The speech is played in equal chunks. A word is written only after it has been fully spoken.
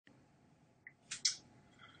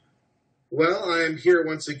Well, I am here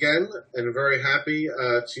once again and very happy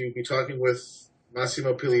to be talking with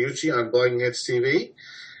Massimo Pigliucci on Blogging Heads TV.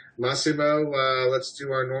 Massimo, let's do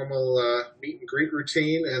our normal meet and greet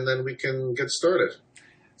routine and then we can get started.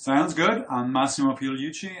 Sounds good. I'm Massimo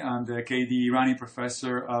Pigliucci. I'm the K.D. Irani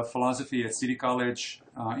Professor of Philosophy at City College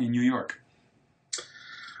in New York.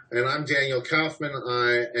 And I'm Daniel Kaufman.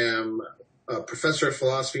 I am a Professor of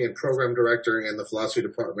Philosophy and Program Director in the Philosophy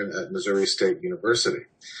Department at Missouri State University.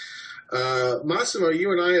 Massimo,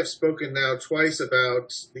 you and I have spoken now twice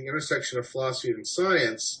about the intersection of philosophy and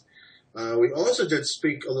science. We also did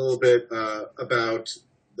speak a little bit about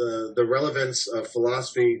the relevance of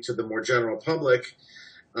philosophy to the more general public.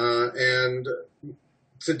 And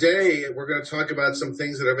today we're going to talk about some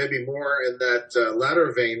things that are maybe more in that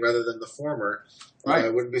latter vein rather than the former. Right. I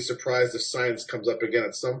wouldn't be surprised if science comes up again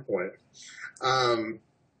at some point.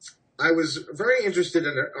 I was very interested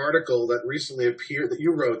in an article that recently appeared, that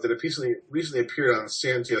you wrote, that recently appeared on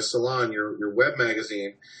Scientia Salon, your web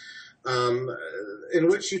magazine, in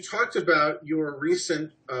which you talked about your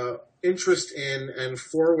recent interest in and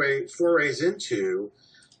forays into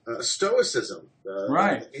Stoicism,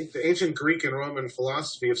 Right. the ancient Greek and Roman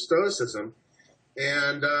philosophy of Stoicism.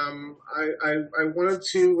 And I wanted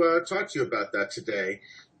to talk to you about that today.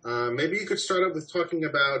 Maybe you could start out with talking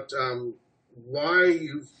about why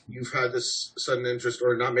you've had this sudden interest,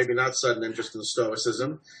 or maybe not sudden interest in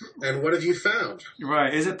Stoicism, and what have you found?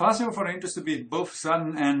 Right. Is it possible for the interest to be both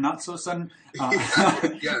sudden and not so sudden?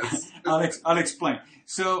 Yes. I'll explain.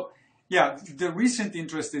 So, yeah, the recent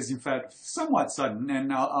interest is in fact somewhat sudden,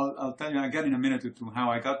 and I'll tell you again in a minute or two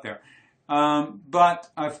how I got there. But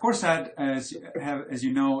I, of course, had, as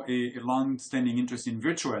you know, a long-standing interest in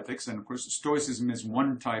virtue ethics, and of course, Stoicism is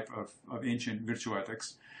one type of ancient virtue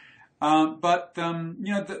ethics. But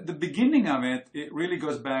the beginning of it really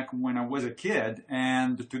goes back when I was a kid,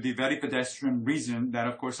 and to the very pedestrian reason that,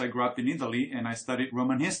 of course, I grew up in Italy and I studied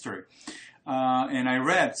Roman history. And I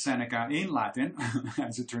read Seneca in Latin,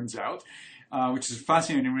 as it turns out, which is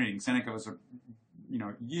fascinating reading. Seneca was a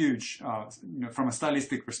huge, from a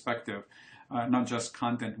stylistic perspective, not just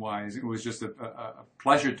content-wise. It was just a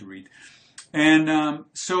pleasure to read. And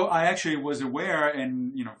so I actually was aware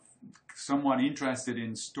and, somewhat interested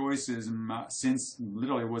in Stoicism since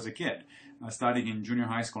literally was a kid, studying in junior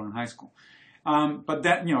high school and high school. But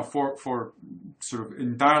that, for sort of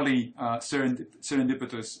entirely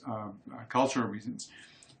serendipitous cultural reasons.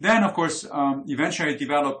 Then, of course, eventually I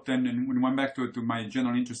developed and went back to my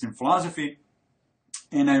general interest in philosophy.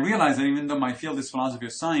 And I realized that even though my field is philosophy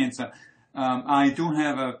of science, I do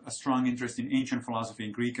have a strong interest in ancient philosophy,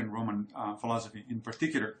 in Greek and Roman philosophy in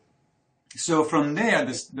particular. So from there,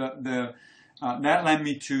 that led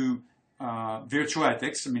me to virtue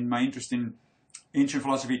ethics. I mean, my interest in ancient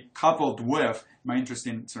philosophy coupled with my interest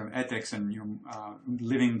in sort of ethics and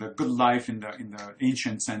living the good life in the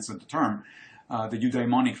ancient sense of the term, the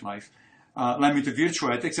eudaimonic life, led me to virtue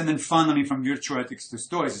ethics, and then finally from virtue ethics to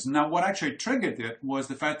Stoicism. Now, what actually triggered it was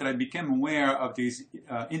the fact that I became aware of this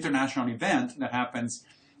international event that happens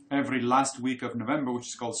every last week of November, which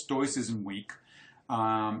is called Stoicism Week.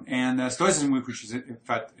 And Stoicism Week, which is in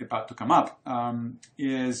fact about to come up,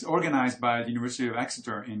 is organized by the University of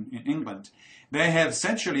Exeter in England. They have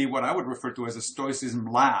essentially what I would refer to as a Stoicism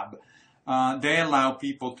lab. They allow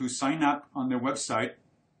people to sign up on their website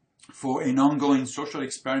for an ongoing social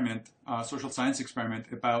science experiment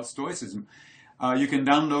about Stoicism. You can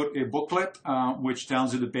download a booklet which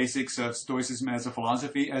tells you the basics of Stoicism as a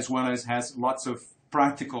philosophy, as well as has lots of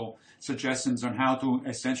practical suggestions on how to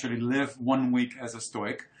essentially live 1 week as a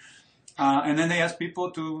Stoic. And then they ask people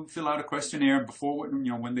to fill out a questionnaire before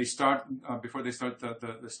they start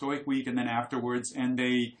the Stoic week, and then afterwards, and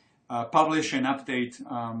they publish and update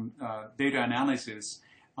data analysis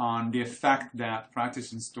on the effect that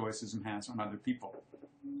practicing Stoicism has on other people.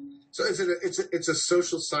 So it's a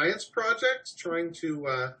social science project trying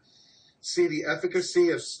to see the efficacy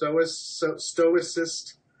of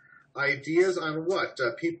stoicist ideas on what?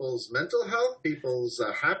 People's mental health, people's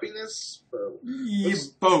happiness?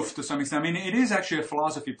 Both, to some extent. I mean, it is actually a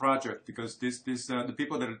philosophy project because the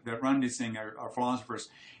people that run this thing are philosophers.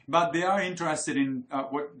 But they are interested in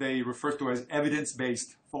what they refer to as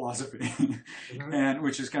evidence-based philosophy, Mm-hmm. and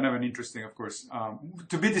which is kind of an interesting, of course,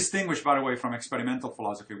 to be distinguished, by the way, from experimental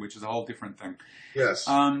philosophy, which is a whole different thing. Yes.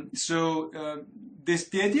 The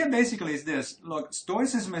idea basically is this. Look,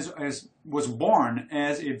 Stoicism was born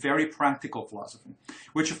as a very practical philosophy,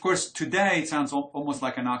 which, of course, today it sounds almost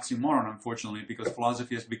like an oxymoron, unfortunately, because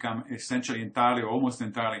philosophy has become essentially entirely or almost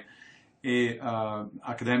entirely a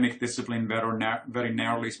academic discipline, very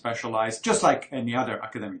narrowly specialized, just like any other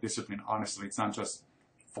academic discipline. Honestly, it's not just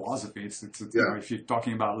philosophy. It's Yeah. if you're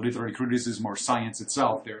talking about literary criticism or science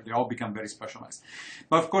itself, they all become very specialized.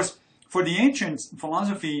 But of course, for the ancients,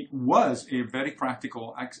 philosophy was a very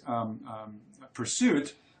practical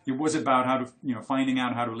pursuit. It was about how to, finding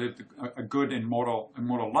out how to live a good and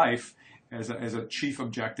moral life as a chief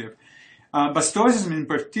objective. But Stoicism in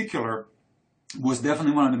particular was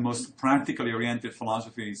definitely one of the most practically oriented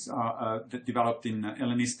philosophies that developed in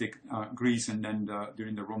Hellenistic Greece and then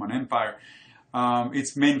during the Roman Empire.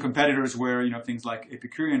 Its main competitors were, things like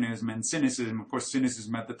Epicureanism and Cynicism. Of course,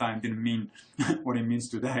 Cynicism at the time didn't mean what it means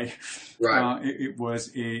today. Right. It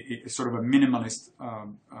was a sort of a minimalist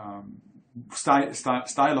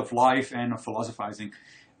style of life and of philosophizing,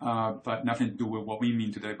 but nothing to do with what we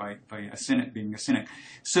mean today by a cynic, being a cynic.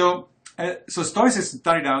 So Stoicism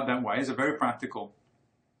started out that way as a very practical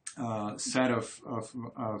set of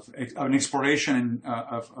an exploration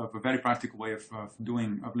of a very practical way of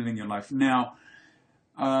living your life. Now,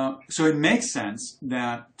 so it makes sense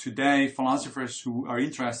that today philosophers who are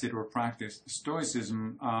interested or practice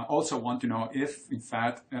Stoicism also want to know if, in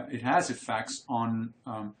fact, it has effects on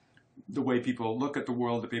the way people look at the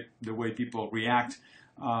world, the way people react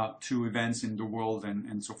to events in the world,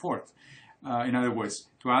 and so forth. In other words,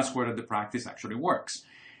 to ask whether the practice actually works.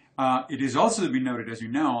 It is also to be noted, as you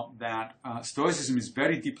know, that Stoicism is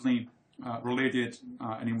very deeply related,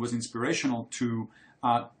 and it was inspirational to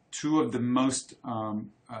two of the most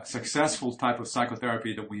successful type of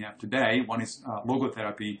psychotherapy that we have today. One is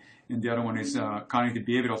logotherapy, and the other one is cognitive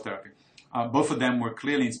behavioral therapy. Both of them were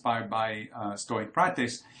clearly inspired by Stoic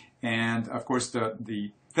practice, and of course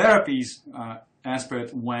the therapies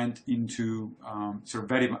aspect went into sort of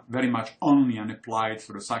very, very much only an applied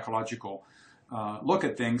sort of psychological look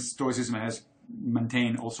at things. Stoicism has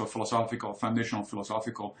maintained also a foundational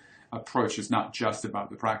philosophical approach. It's not just about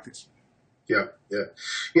the practice. Yeah,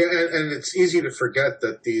 and it's easy to forget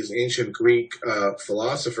that these ancient Greek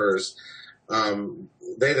philosophers,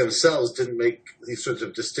 they themselves didn't make these sorts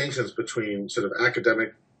of distinctions between sort of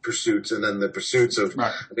academic pursuits and then the pursuits of,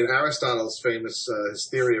 right. I mean, Aristotle's famous his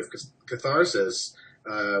theory of catharsis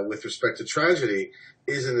with respect to tragedy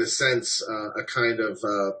is in a sense a kind of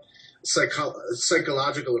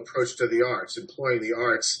psychological approach to the arts, employing the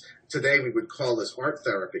arts. Today we would call this art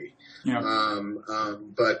therapy. Yeah.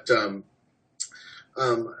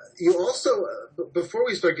 You also, before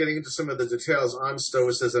we start getting into some of the details on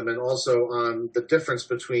Stoicism and also on the difference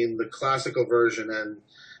between the classical version and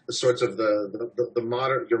the sorts of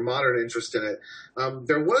your modern interest in it,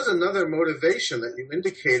 there was another motivation that you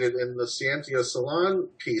indicated in the Scientia Salon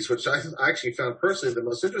piece, which I actually found personally the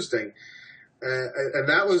most interesting. And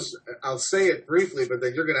that was, I'll say it briefly, but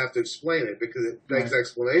then you're going to have to explain it because it begs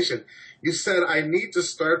explanation. You said, I need to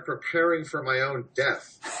start preparing for my own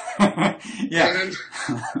death. Yeah. And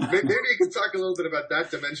maybe you could talk a little bit about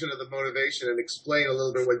that dimension of the motivation and explain a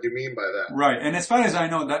little bit what you mean by that. Right. And as far as I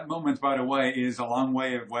know, that moment, by the way, is a long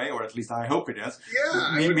way away, or at least I hope it is.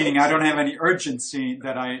 Yeah. Meaning I don't have any urgency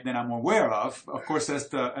that I'm aware of. Of course, as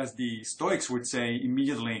the Stoics would say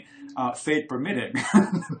immediately, fate permitting.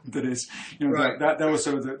 That is, right. that was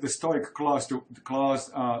sort of the Stoic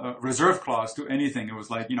reserve clause to anything. It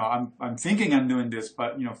was like, I'm thinking I'm doing this,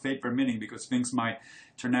 but fate permitting, because things might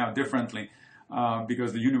turn out differently,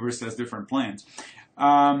 because the universe has different plans.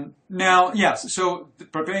 Now, yes. So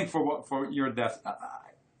preparing for your death,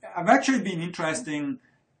 I've actually been interested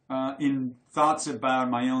in thoughts about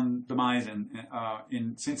my own demise,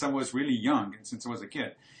 and since I was really young, and since I was a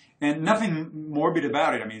kid. And nothing morbid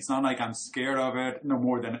about it. I mean, it's not like I'm scared of it, no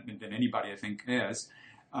more than anybody, I think, is.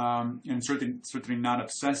 And certainly not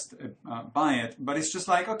obsessed by it. But it's just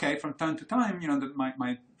like, okay, from time to time,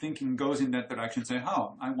 my thinking goes in that direction. Say,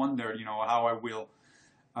 I wonder, how I will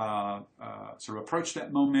sort of approach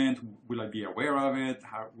that moment. Will I be aware of it?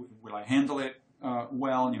 How will I handle it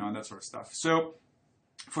well? And that sort of stuff. So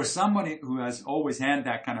for somebody who has always had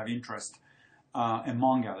that kind of interest,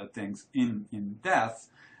 among other things, in death,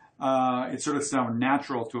 it sort of sounds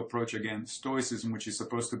natural to approach, again, Stoicism, which is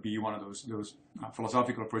supposed to be one of those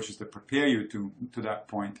philosophical approaches that prepare you to that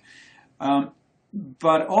point.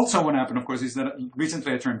 But also what happened, of course, is that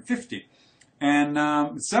recently I turned 50.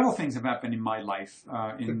 And several things have happened in my life,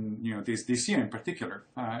 in this year in particular,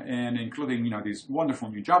 and including this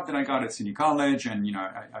wonderful new job that I got at City College, and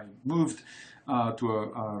I moved to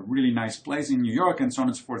a really nice place in New York, and so on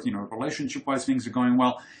and so forth. Relationship-wise, things are going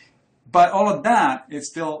well. But all of that, it's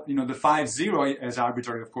still, the 5-0, as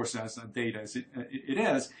arbitrary, of course, as a date as it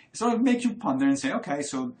is, sort of makes you ponder and say, okay,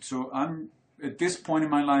 so I'm at this point in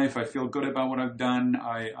my life, I feel good about what I've done.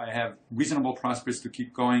 I have reasonable prospects to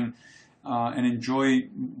keep going and enjoy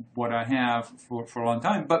what I have for a long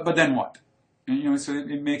time. But then what? And so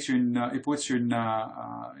it makes you it puts you in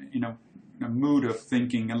a mood of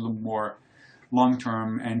thinking a little more long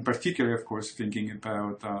term, and particularly, of course, thinking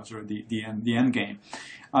about sort of the end game.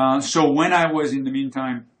 So when I was in the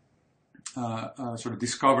meantime sort of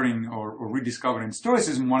discovering or rediscovering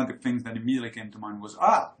Stoicism, one of the things that immediately came to mind was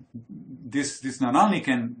this not only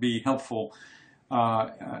can be helpful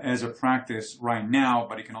as a practice right now,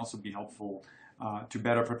 but it can also be helpful to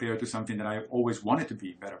better prepare to something that I always wanted to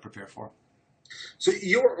be better prepared for. So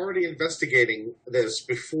you were already investigating this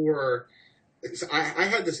before. I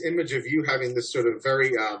had this image of you having this sort of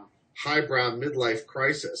very highbrow midlife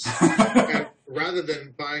crisis. And rather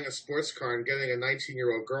than buying a sports car and getting a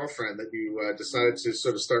 19-year-old girlfriend, that you decided to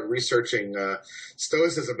sort of start researching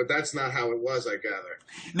Stoicism, but that's not how it was, I gather.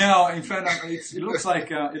 No, in fact, it looks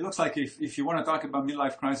like if you want to talk about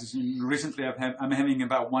midlife crisis, recently I'm having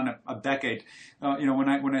about one a decade. When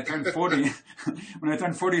I turned 40, when I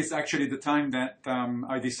turned 40, it's actually the time that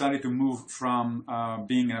I decided to move from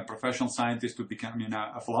being a professional scientist to becoming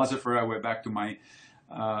a philosopher. I went back to my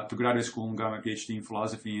to graduate school and got my PhD in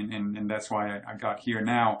philosophy, and that's why I got here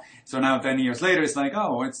now. So now 10 years later, it's like,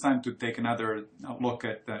 oh, it's time to take another look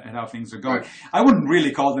at how things are going. I wouldn't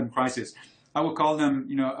really call them crisis. I would call them,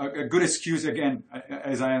 a good excuse, again,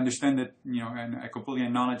 as I understand it, and I completely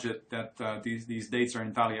acknowledge it, that these dates are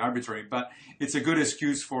entirely arbitrary, but it's a good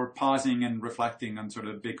excuse for pausing and reflecting on sort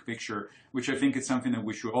of the big picture, which I think is something that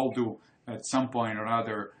we should all do at some point or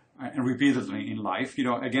other, and repeatedly in life.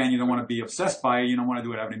 Again, you don't want to be obsessed by it. You don't want to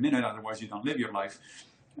do it every minute, otherwise you don't live your life.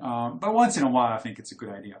 But once in a while, I think it's a good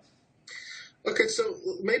idea. Okay, so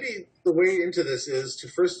maybe the way into this is to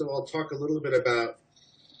first of all talk a little bit about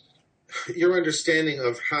your understanding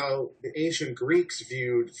of how the ancient Greeks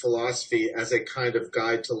viewed philosophy as a kind of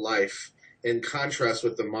guide to life, in contrast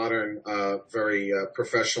with the modern, very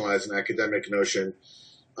professionalized and academic notion.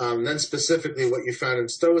 Then specifically what you found in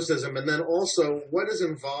Stoicism, and then also what is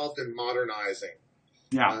involved in modernizing,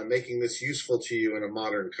 making this useful to you in a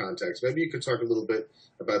modern context. Maybe you could talk a little bit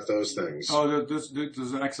about those things. Oh, those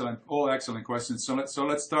are all excellent questions. So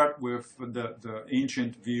let's start with the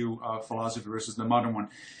ancient view of philosophy versus the modern one.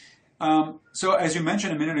 So as you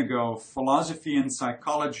mentioned a minute ago, philosophy and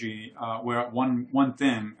psychology were one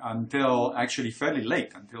thing until actually fairly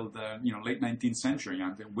late, until the late 19th century.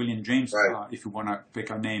 Until William James, right. If you want to pick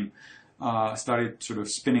a name, started sort of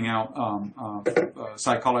spinning out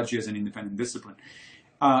psychology as an independent discipline.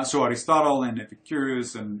 So Aristotle and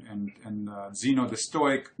Epicurus and Zeno the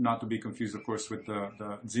Stoic, not to be confused, of course, with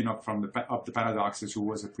the Zeno of the Paradoxes, who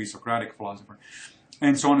was a pre-Socratic philosopher,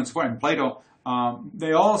 and so on and so forth, and Plato.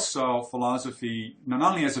 They all saw philosophy not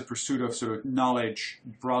only as a pursuit of sort of knowledge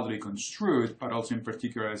broadly construed, but also in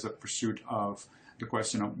particular as a pursuit of the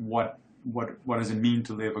question of what does it mean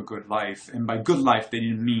to live a good life. And by good life, they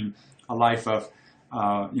didn't mean a life of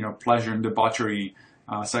pleasure and debauchery,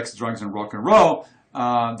 sex, drugs, and rock and roll,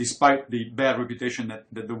 despite the bad reputation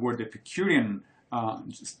that the word Epicurean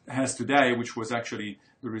has today, which was actually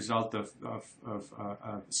the result of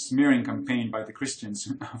a smearing campaign by the Christians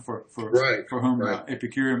for whom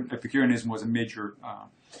Epicureanism was a major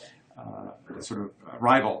sort of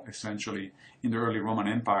rival, essentially, in the early Roman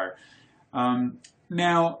Empire.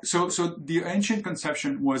 Now, so the ancient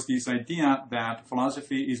conception was this idea that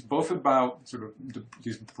philosophy is both about sort of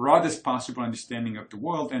this broadest possible understanding of the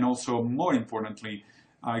world, and also, more importantly,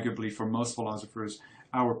 arguably for most philosophers,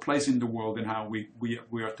 our place in the world and how we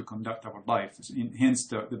are to conduct our life, hence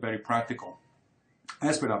the very practical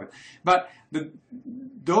aspect of it. But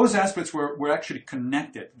those aspects were actually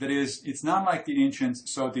connected. That is, it's not like the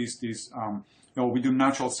ancients saw these we do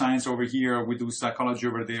natural science over here, we do psychology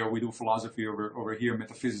over there, we do philosophy over here,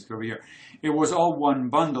 metaphysics over here. It was all one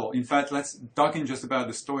bundle. In fact, let's talking just about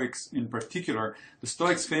the Stoics in particular. The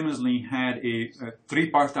Stoics famously had a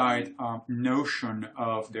tripartite notion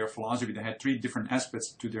of their philosophy. They had three different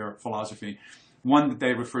aspects to their philosophy. One that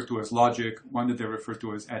they refer to as logic, one that they refer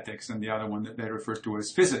to as ethics, and the other one that they refer to as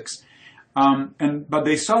physics. But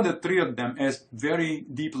they saw the three of them as very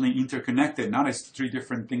deeply interconnected, not as three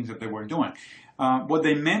different things that they were doing. What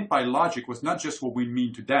they meant by logic was not just what we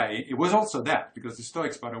mean today. It was also that, because the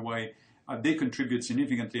Stoics, by the way, they contribute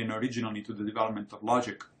significantly and originally to the development of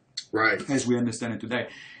logic, right, as we understand it today.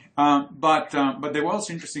 But they were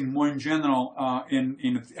also interested more in general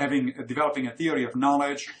in developing a theory of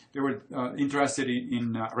knowledge. They were interested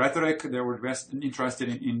in rhetoric. They were interested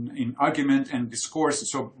in argument and discourse.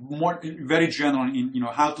 So more very general in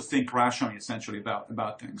how to think rationally, essentially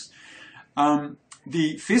about things.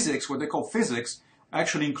 The physics, what they call physics,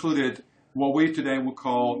 actually included what we today would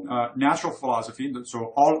call natural philosophy.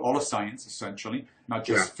 So all of science, essentially, not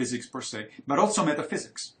just physics per se, but also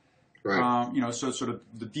metaphysics. Right. So sort of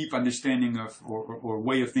the deep understanding of or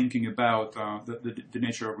way of thinking about the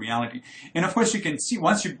nature of reality. And of course, you can see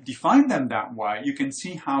once you define them that way, you can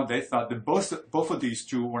see how they thought that both of these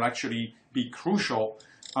two will actually be crucial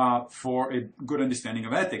for a good understanding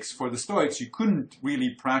of ethics. For the Stoics, you couldn't really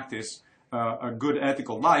practice a good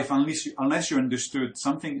ethical life unless you understood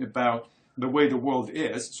something about the way the world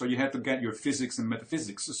is. So you had to get your physics and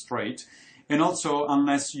metaphysics straight. And also,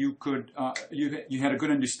 unless you could, you had a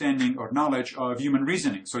good understanding or knowledge of human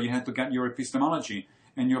reasoning, so you had to get your epistemology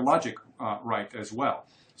and your logic right as well.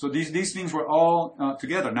 So these things were all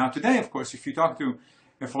together. Now today, of course, if you talk to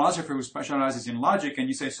a philosopher who specializes in logic and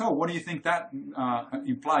you say, so what do you think that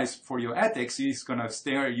implies for your ethics? He's going to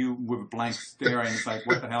stare at you with a blank stare and it's like,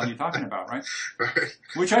 what the hell are you talking about, right? Right.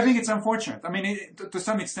 Which I think it's unfortunate. I mean, to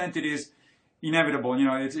some extent it is inevitable.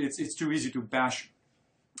 It's too easy to bash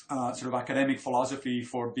sort of academic philosophy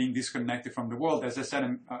for being disconnected from the world. As I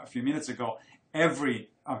said a few minutes ago, every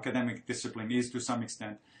academic discipline is to some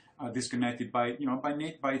extent disconnected by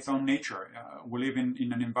its own nature. We live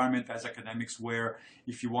in an environment as academics where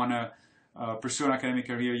if you want to pursue an academic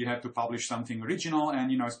career, you have to publish something original,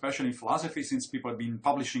 and especially in philosophy, since people have been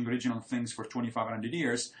publishing original things for 2,500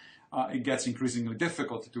 years, it gets increasingly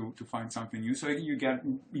difficult to find something new. So you get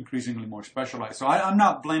increasingly more specialized. So I'm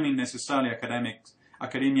not blaming necessarily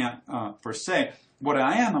academia per se. What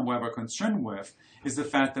I am, however, concerned with is the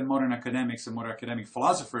fact that modern academics and modern academic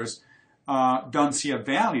philosophers don't see a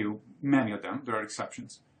value, many of them, there are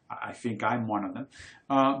exceptions, I think I'm one of them,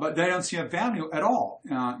 but they don't see a value at all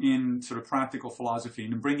in sort of practical philosophy,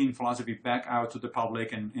 in bringing philosophy back out to the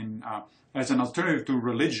public and as an alternative to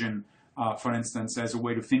religion, for instance, as a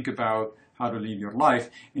way to think about how to live your life.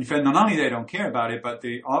 In fact, not only they don't care about it, but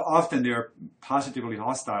often they're positively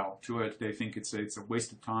hostile to it. They think it's a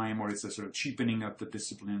waste of time, or it's a sort of cheapening of the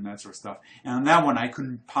discipline and that sort of stuff. And on that one, I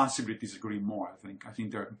couldn't possibly disagree more. I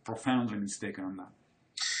think they're profoundly mistaken on that.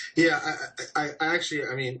 Yeah,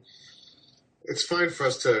 I mean, it's fine for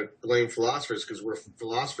us to blame philosophers because we're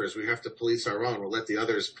philosophers. We have to police our own. We'll let the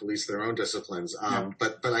others police their own disciplines.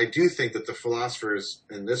 But I do think that the philosophers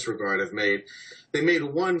in this regard made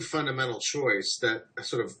one fundamental choice that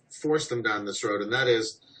sort of forced them down this road, and that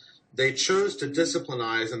is they chose to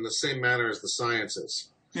disciplinize in the same manner as the sciences.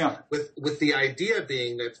 Yeah. With the idea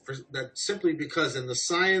being that simply because in the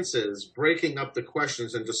sciences breaking up the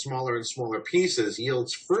questions into smaller and smaller pieces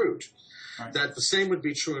yields fruit. Right. That the same would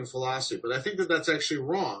be true in philosophy. But I think that that's actually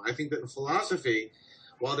wrong. I think that in philosophy,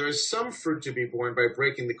 while there is some fruit to be born by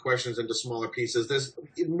breaking the questions into smaller pieces, there's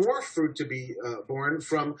more fruit to be born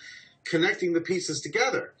from connecting the pieces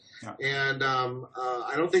together. Yeah. And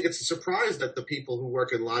I don't think it's a surprise that the people who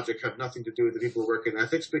work in logic have nothing to do with the people who work in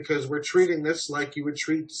ethics, because we're treating this like you would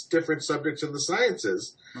treat different subjects in the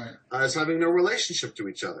sciences, right, as having no relationship to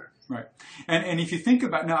each other. Right. And if you think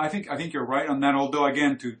about now, I think you're right on that. Although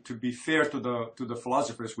again, to be fair to the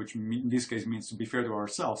philosophers, which in this case means to be fair to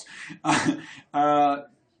ourselves,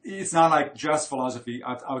 it's not like just philosophy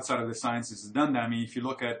outside of the sciences has done that. I mean, if you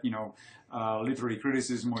look at literary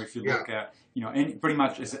criticism, or if you look at pretty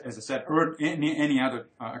much as I said, or any other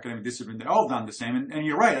academic discipline, they're all done the same. And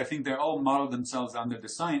you're right. I think they all model themselves after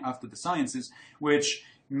the sciences, which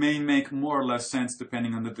may make more or less sense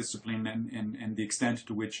depending on the discipline and the extent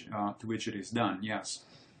to which it is done. Yes.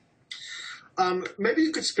 Maybe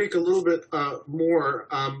you could speak a little bit more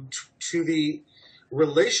to the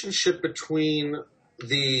relationship between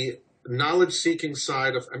the knowledge-seeking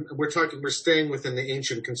side of, we're staying within the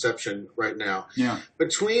ancient conception right now. Yeah.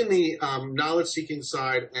 Between the knowledge-seeking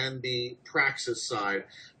side and the praxis side,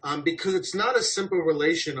 because it's not a simple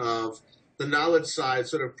relation of the knowledge side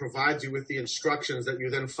sort of provides you with the instructions that you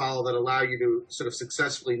then follow that allow you to sort of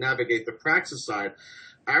successfully navigate the praxis side.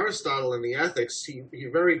 Aristotle in the Ethics, he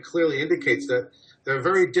very clearly indicates that there are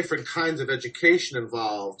very different kinds of education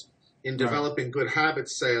involved in developing good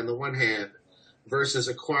habits, say, on the one hand, versus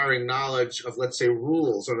acquiring knowledge of, let's say,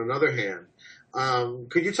 rules on another hand.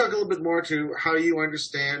 Could you talk a little bit more to how you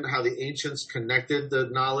understand how the ancients connected the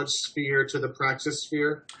knowledge sphere to the praxis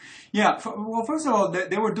sphere? Yeah, well, first of all,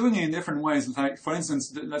 they were doing it in different ways. Like, for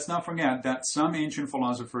instance, let's not forget that some ancient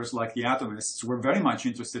philosophers, like the atomists, were very much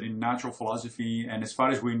interested in natural philosophy, and as far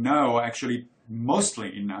as we know, actually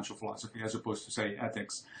mostly in natural philosophy, as opposed to, say,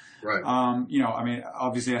 ethics. Right. I mean,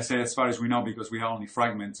 obviously I say as far as we know because we have only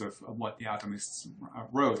fragments of what the atomists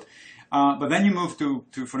wrote. But then you move to,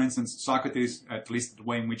 for instance, Socrates, at least the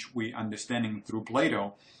way in which we understand him through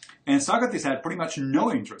Plato. And Socrates had pretty much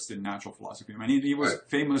no interest in natural philosophy. I mean, he was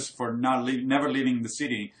famous for never leaving the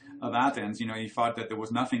city of Athens, he thought that there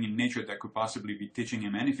was nothing in nature that could possibly be teaching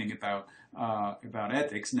him anything about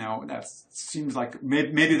ethics. Now, that seems like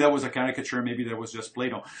maybe that was a caricature, maybe that was just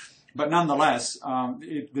Plato. But nonetheless,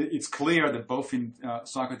 it's clear that both in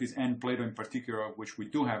Socrates and Plato in particular, of which we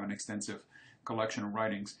do have an extensive collection of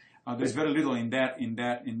writings, there's very little in that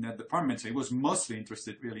department. So he was mostly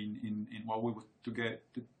interested really in what we would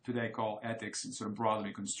today call ethics, sort of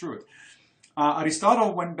broadly construed.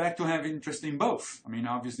 Aristotle went back to have interest in both. I mean,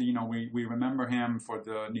 obviously, we remember him for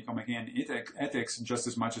the Nicomachean Ethics just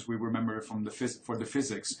as much as we remember it from for the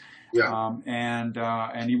physics. Yeah.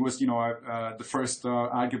 And he was, the first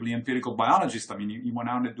arguably empirical biologist. I mean, he went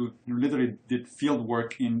out and literally did field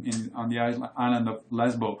work on the island of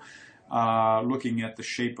Lesbos, looking at the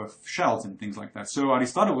shape of shells and things like that. So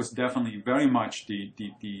Aristotle was definitely very much the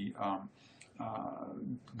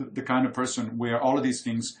kind of person where all of these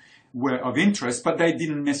things were of interest, but they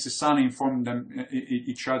didn't necessarily inform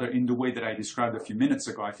each other in the way that I described a few minutes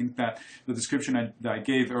ago. I think that the description that I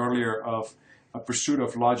gave earlier of a pursuit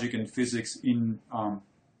of logic and physics in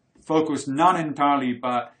focus not entirely,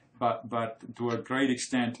 but to a great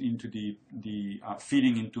extent into the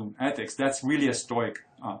feeding into ethics. That's really a Stoic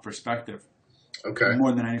perspective, okay,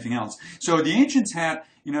 more than anything else. So the ancients had,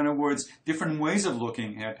 in other words, different ways of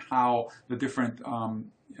looking at how the different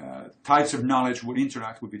types of knowledge would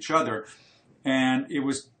interact with each other, and it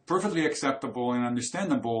was perfectly acceptable and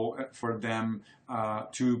understandable for them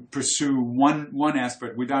to pursue one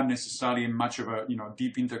aspect without necessarily much of a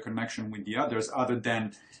deep interconnection with the others, other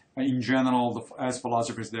than in general, as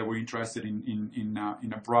philosophers, they were interested in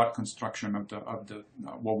a broad construction of the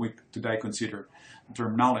what we today consider the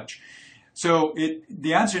term knowledge. So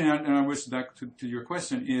the answer, and I wish back to your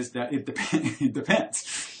question, is that it depends. It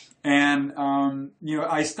depends. And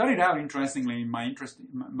I started out, interestingly, my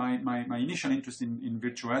initial interest in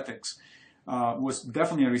virtue ethics was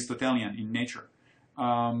definitely Aristotelian in nature,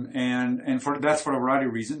 and that's for a variety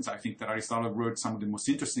of reasons. I think that Aristotle wrote some of the most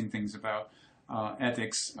interesting things about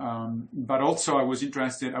ethics, but also I was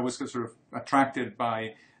sort of attracted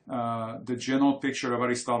by the general picture of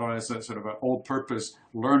Aristotle as a sort of an all-purpose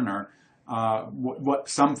learner.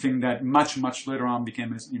 Something that much later on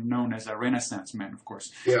became known as a Renaissance man, of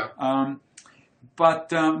course. Yeah.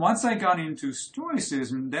 But once I got into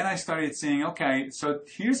Stoicism, then I started saying, okay, so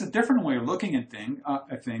here's a different way of looking at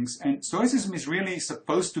things, and Stoicism is really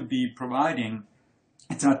supposed to be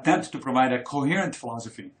it's an attempt to provide a coherent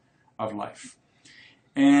philosophy of life.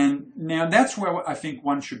 And now that's where I think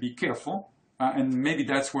one should be careful. And maybe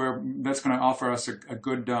that's going to offer us a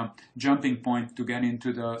good jumping point to get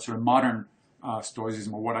into the sort of modern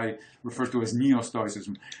Stoicism, or what I refer to as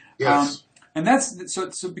Neo-Stoicism. Yes. And that's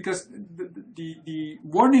so because the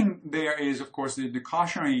warning there is, of course, the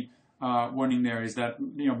cautionary warning there is that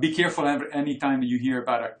be careful any time that you hear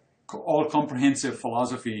about a all-comprehensive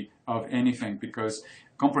philosophy of anything, because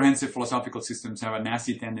comprehensive philosophical systems have a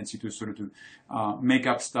nasty tendency to sort of make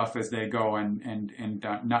up stuff as they go and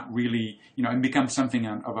not really, and become something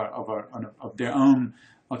of their own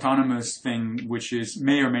autonomous thing, which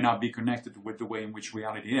may or may not be connected with the way in which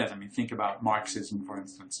reality is. I mean, think about Marxism, for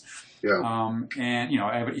instance. Yeah. And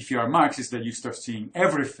if you are a Marxist, then you start seeing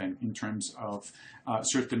everything in terms of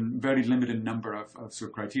certain very limited number of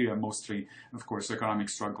sort of criteria, mostly, of course, economic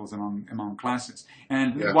struggles among classes.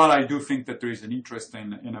 And while I do think that there is an interest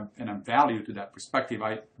in a value to that perspective,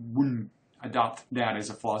 I wouldn't adopt that as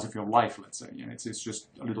a philosophy of life, let's say. It's just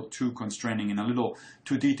a little too constraining and a little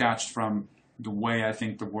too detached from the way I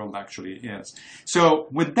think the world actually is. So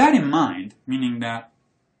with that in mind, meaning that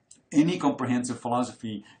any comprehensive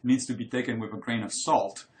philosophy needs to be taken with a grain of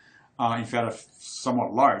salt, in fact, a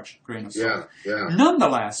somewhat large grain of salt. Yeah.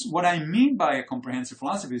 Nonetheless, what I mean by a comprehensive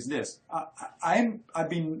philosophy is this. I've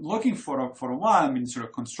been looking for a while. I've been sort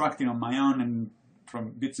of constructing on my own and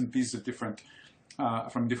from bits and pieces of different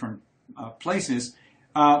places,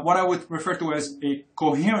 what I would refer to as a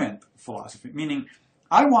coherent philosophy, meaning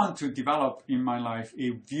I want to develop in my life a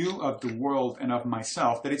view of the world and of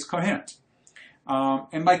myself that is coherent.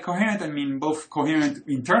 And by coherent, I mean both coherent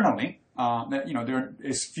internally, that there are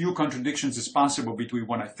as few contradictions as possible between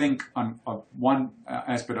what I think of one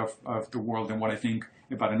aspect of the world and what I think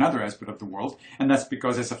about another aspect of the world. And that's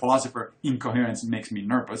because as a philosopher, incoherence makes me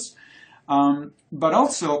nervous. But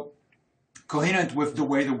also coherent with the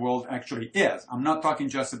way the world actually is. I'm not talking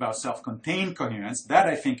just about self-contained coherence. That,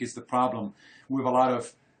 I think, is the problem with a lot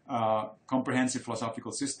of comprehensive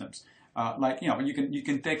philosophical systems. You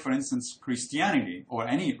can take, for instance, Christianity or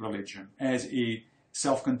any religion as a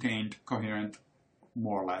self-contained, coherent,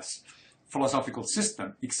 more or less, philosophical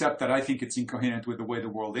system, except that I think it's incoherent with the way the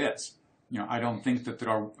world is. I don't think that there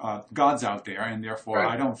are gods out there, and therefore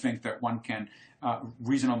Right. I don't think that one can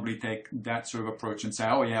reasonably take that sort of approach and say,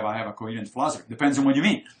 oh yeah, I have a coherent philosophy. Depends on what you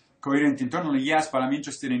mean. Coherent internally, yes, but I'm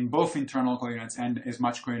interested in both internal coherence and as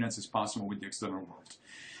much coherence as possible with the external world.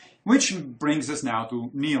 Which brings us now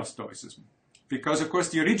to Neo-Stoicism. Because, of course,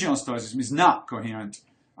 the original Stoicism is not coherent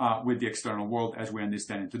with the external world as we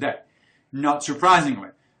understand it today. Not surprisingly,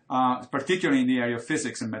 particularly in the area of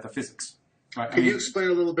physics and metaphysics. Can you explain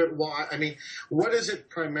a little bit why? I mean, what is it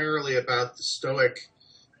primarily about the Stoic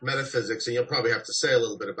metaphysics? And you'll probably have to say a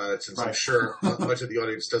little bit about it, since I'm sure much of the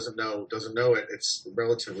audience doesn't know it. It's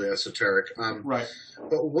relatively esoteric. Right.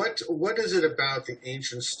 But what is it about the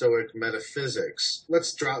ancient Stoic metaphysics?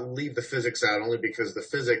 Let's leave the physics out, only because the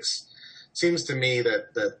physics seems to me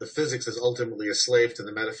that the physics is ultimately a slave to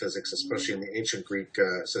the metaphysics, especially in the ancient Greek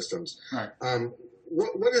systems. Right.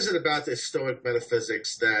 What is it about the Stoic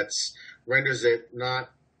metaphysics that renders it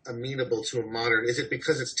not amenable to a modern? Is it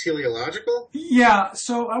because it's teleological? Yeah,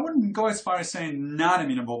 so I wouldn't go as far as saying not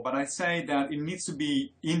amenable, but I'd say that it needs to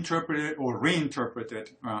be interpreted or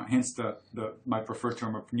reinterpreted, hence my preferred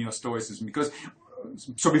term of Neo-Stoicism. Because,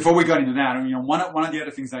 so before we got into that, one of the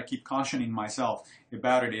other things that I keep cautioning myself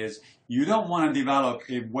about it is you don't want to develop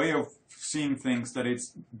a way of seeing things that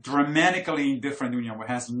it's dramatically different, it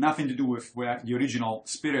has nothing to do with the original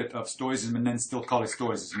spirit of Stoicism, and then still call it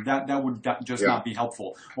Stoicism. That would just not be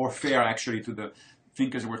helpful or fair, actually, to the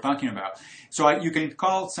thinkers we're talking about. So you can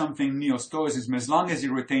call something Neo-Stoicism as long as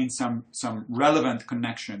it retains some relevant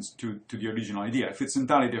connections to the original idea. If it's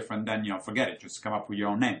entirely different, then forget it. Just come up with your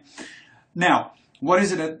own name. Now, what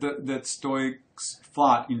is it that Stoics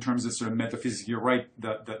thought in terms of sort of metaphysics? You're right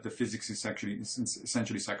that the physics is actually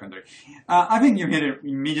essentially secondary. I think you hit it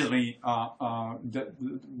immediately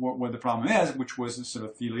what the problem is, which was sort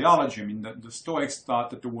of teleology. I mean, the Stoics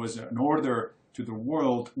thought that there was an order to the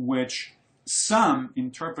world which some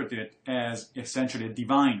interpreted as essentially a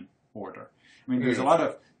divine order. I mean, there's a lot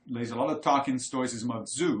of talk in Stoicism of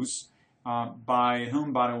Zeus, by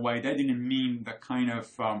whom, by the way, they didn't mean the kind of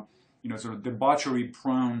sort of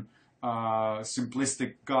debauchery-prone,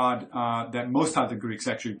 simplistic God that most of the Greeks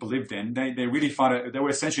actually believed in. They really thought they were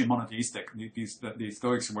essentially monotheistic. The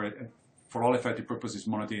Stoics were, for all effective purposes,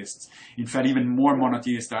 monotheists. In fact, even more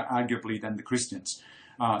monotheist, arguably, than the Christians,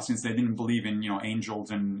 since they didn't believe in angels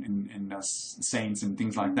and saints and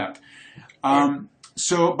things like that.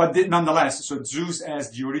 Nonetheless, so Zeus as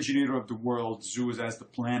the originator of the world, Zeus as the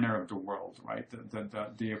planner of the world, right?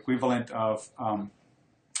 The equivalent of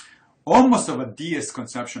almost of a deist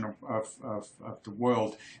conception of the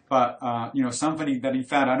world, but something that in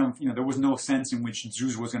fact there was no sense in which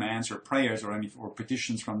Zeus was going to answer prayers or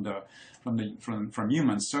petitions from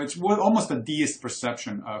humans. So it's almost a deist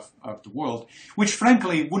perception of the world, which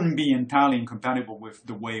frankly wouldn't be entirely incompatible with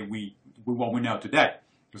the way with what we know today.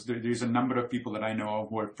 Because there's a number of people that I know of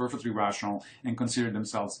who are perfectly rational and consider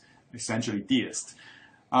themselves essentially deist.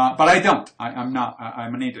 But I don't. I'm not.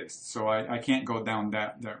 I'm an atheist, so I can't go down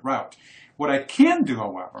that route. What I can do,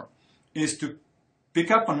 however, is to pick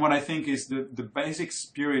up on what I think is the basic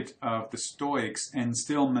spirit of the Stoics and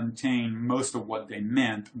still maintain most of what they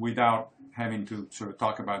meant without having to sort of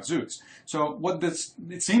talk about Zeus. So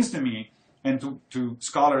it seems to me, and to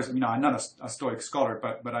scholars, I'm not a Stoic scholar,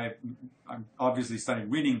 but I'm obviously studying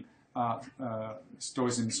reading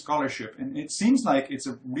Stoicism scholarship, and it seems like it's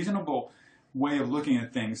a reasonable way of looking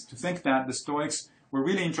at things to think that the Stoics were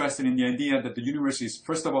really interested in the idea that the universe is,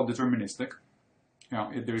 first of all, deterministic.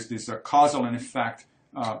 There's this causal and effect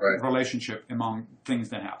relationship among things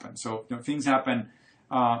that happen. So things happen.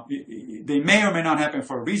 They may or may not happen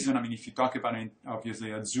for a reason. I mean, if you talk about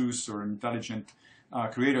obviously a Zeus or an intelligent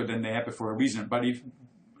creator, then they happen for a reason. But if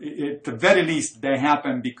at the very least, they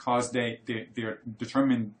happen because they're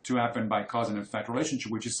determined to happen by cause and effect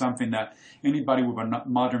relationship, which is something that anybody with a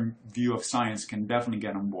modern view of science can definitely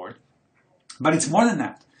get on board. But it's more than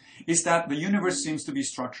that. It's that the universe seems to be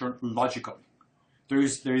structured logically. There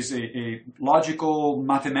is a logical,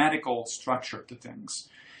 mathematical structure to things.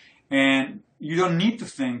 And you don't need to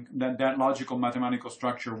think that logical, mathematical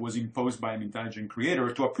structure was imposed by an intelligent creator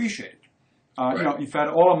to appreciate it. In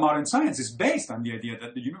fact, all of modern science is based on the idea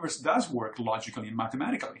that the universe does work logically and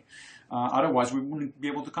mathematically. Otherwise, we wouldn't be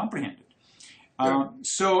able to comprehend it.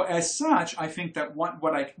 So, as such, I think that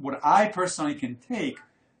what I personally can take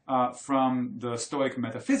from the Stoic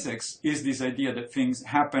metaphysics is this idea that things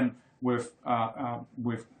happen with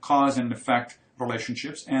cause and effect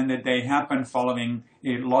relationships, and that they happen following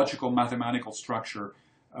a logical mathematical structure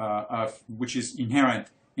which is inherent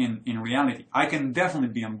in reality. I can definitely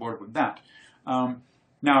be on board with that.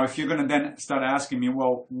 Now, if you're going to then start asking me,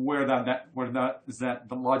 well, where is that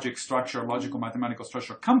the logic structure, logical mathematical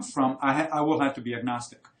structure comes from, I will have to be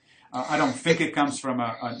agnostic. I don't think it comes from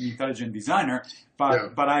an intelligent designer,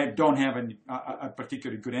 but I don't have a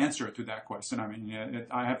particularly good answer to that question. I mean,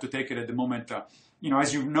 I have to take it at the moment.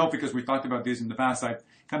 As you know, because we talked about this in the past, I've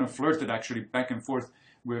kind of flirted actually back and forth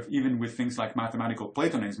even with things like mathematical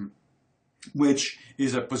Platonism, which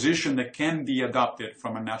is a position that can be adopted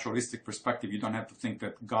from a naturalistic perspective. You don't have to think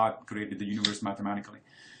that God created the universe mathematically.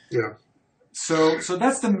 Yeah. So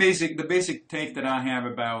that's the basic take that I have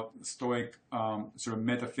about Stoic sort of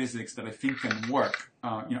metaphysics that I think can work.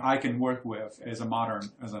 I can work with as a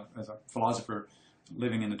philosopher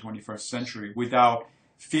living in the 21st century without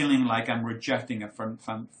feeling like I'm rejecting a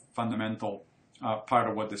fundamental part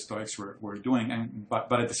of what the Stoics were doing,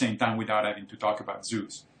 but at the same time without having to talk about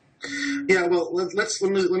Zeus. Yeah, well, let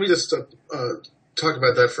me just talk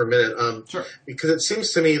about that for a minute. Sure. Because it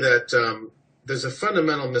seems to me that there's a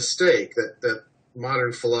fundamental mistake that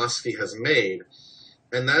modern philosophy has made,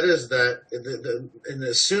 and that is that in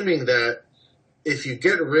assuming that if you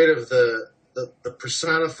get rid of the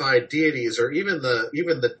personified deities, or even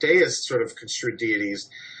the deist sort of construed deities,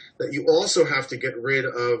 that you also have to get rid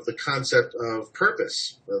of the concept of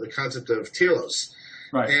purpose, the concept of telos.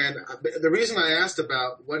 Right. And the reason I asked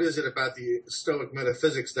about what is it about the Stoic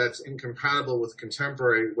metaphysics that's incompatible with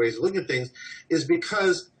contemporary ways of looking at things is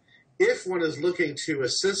because if one is looking to a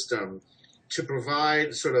system to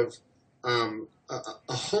provide sort of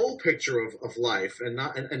a whole picture of life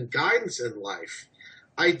and guidance in life,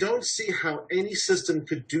 I don't see how any system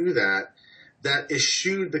could do that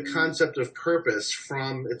eschewed the concept of purpose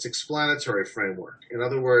from its explanatory framework. In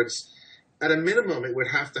other words, at a minimum, it would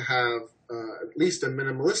have to have at least a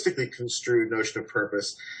minimalistically construed notion of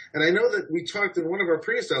purpose. And I know that we talked in one of our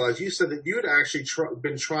previous dialogues, you said that you'd actually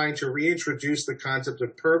been trying to reintroduce the concept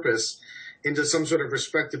of purpose into some sort of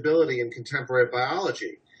respectability in contemporary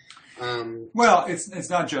biology. Well, it's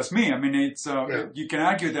not just me. I mean, you can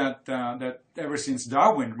argue that ever since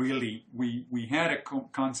Darwin, really, we had a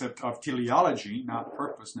concept of teleology, not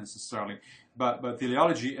purpose necessarily, but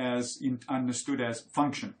teleology as understood as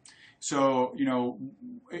function. So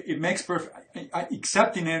it makes perfect.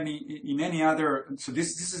 Except in any other. So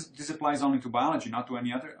this applies only to biology, not to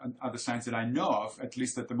any other science that I know of, at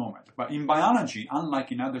least at the moment. But in biology,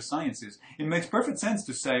 unlike in other sciences, it makes perfect sense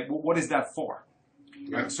to say, well, what is that for?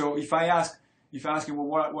 Yeah. Right? So if I ask you,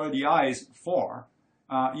 well, what are the eyes for?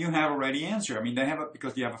 You have already answered. I mean,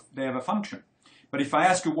 because they have a function. But if I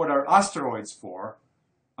ask you what are asteroids for,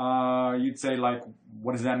 you'd say, like,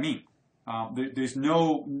 what does that mean?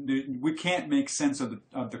 We can't make sense of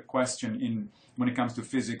the question when it comes to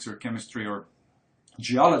physics or chemistry or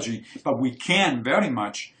geology, but we can very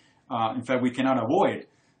much, in fact, we cannot avoid,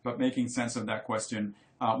 but making sense of that question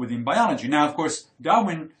within biology. Now, of course,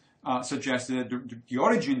 Darwin suggested that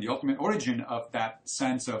the ultimate origin of that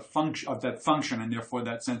sense of function, and therefore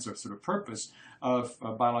that sense of sort of purpose of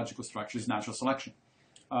biological structure is natural selection.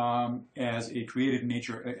 As a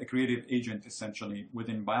creative agent, essentially,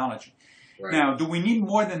 within biology. Right. Now, do we need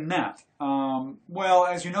more than that? Well,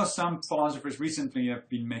 as you know, some philosophers recently have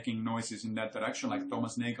been making noises in that direction, like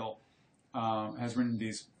Thomas Nagel has written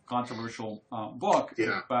this controversial book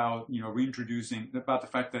about reintroducing about the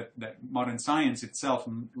fact that modern science itself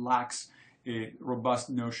lacks a robust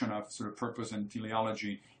notion of sort of purpose and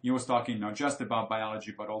teleology. He was talking not just about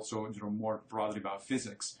biology, but also more broadly about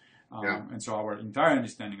physics. And so our entire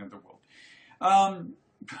understanding of the world.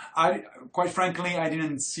 Quite frankly, I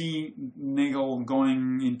didn't see Nagel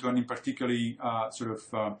going into any particularly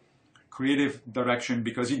creative direction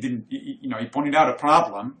because he pointed out a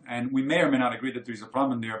problem, and we may or may not agree that there is a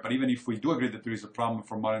problem there, but even if we do agree that there is a problem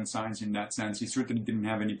for modern science in that sense, he certainly didn't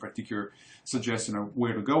have any particular suggestion of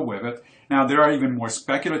where to go with it. Now, there are even more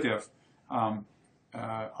speculative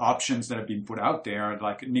options that have been put out there,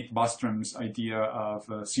 like Nick Bostrom's idea of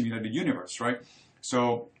a simulated universe, right?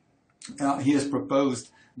 So he has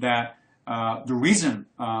proposed that the reason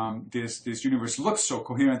this universe looks so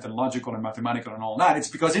coherent and logical and mathematical and all that, it's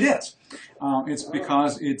because it is. It's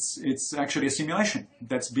because it's actually a simulation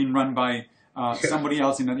that's been run by somebody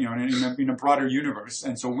else in a broader universe,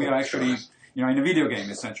 and so we are actually in a video game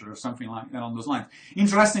essentially, or something like that along those lines.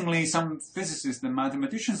 Interestingly, some physicists and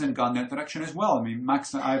mathematicians have gone that direction as well. I mean,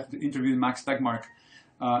 I've interviewed Max Tegmark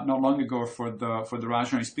not long ago for the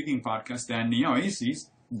Rationally Speaking podcast, and he's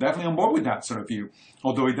definitely on board with that sort of view,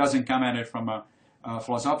 although he doesn't come at it from a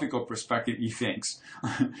philosophical perspective, he thinks.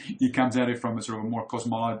 He comes at it from a sort of more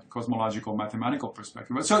cosmological, mathematical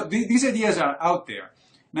perspective. So these ideas are out there.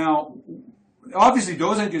 Now, obviously,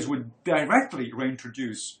 those ideas would directly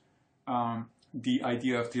reintroduce the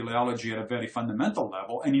idea of teleology at a very fundamental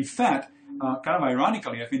level. And in fact, kind of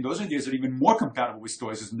ironically, I think those ideas are even more compatible with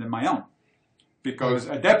Stoicism than my own. Because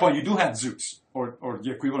at that point, you do have Zeus, or the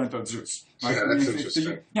equivalent of Zeus. Right? Yeah, that's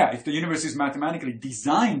interesting. If the universe is mathematically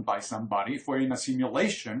designed by somebody, if we're in a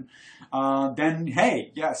simulation, then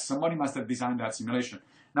hey, yes, somebody must have designed that simulation.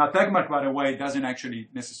 Now, Tegmark, by the way, doesn't actually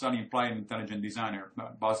necessarily imply an intelligent designer.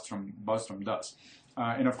 Bostrom does.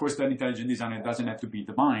 And of course, that intelligent designer doesn't have to be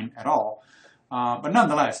divine at all. But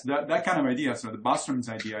nonetheless, that kind of idea, so the Bostrom's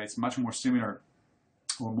idea, is much more similar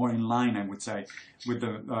or more in line, I would say, with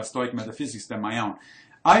the Stoic metaphysics than my own.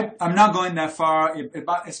 I'm not going that far.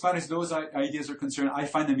 As far as those ideas are concerned, I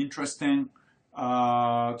find them interesting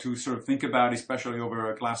to sort of think about, especially over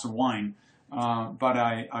a glass of wine. But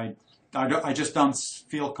I just don't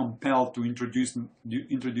feel compelled to introduce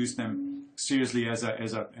them seriously as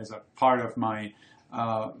a part of my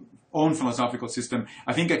own philosophical system.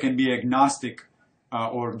 I think I can be agnostic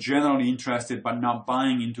or generally interested, but not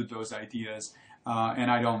buying into those ideas. And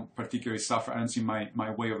I don't particularly suffer. I don't see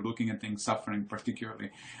my way of looking at things suffering particularly.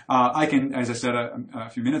 I can, as I said a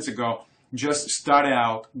few minutes ago, just start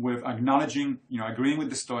out with acknowledging, agreeing with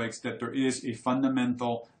the Stoics that there is a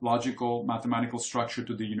fundamental logical mathematical structure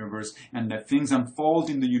to the universe, and that things unfold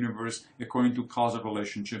in the universe according to causal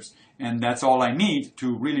relationships. And that's all I need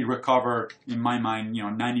to really recover, in my mind,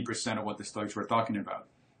 90% of what the Stoics were talking about.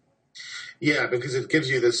 Yeah, because it gives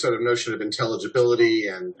you this sort of notion of intelligibility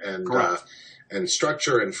and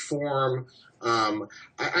structure and form.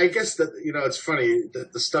 I guess that, it's funny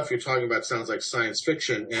that the stuff you're talking about sounds like science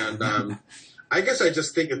fiction. And I guess I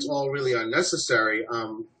just think it's all really unnecessary.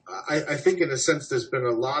 I think in a sense there's been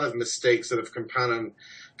a lot of mistakes that have compounded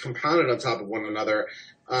on top of one another.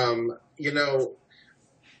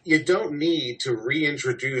 You don't need to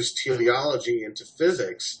reintroduce teleology into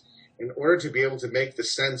physics in order to be able to make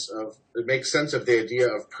sense of the idea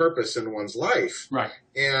of purpose in one's life. Right.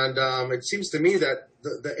 And it seems to me that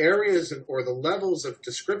the areas or the levels of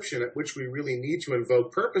description at which we really need to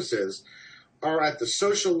invoke purposes are at the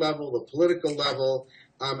social level, the political level.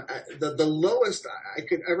 The lowest I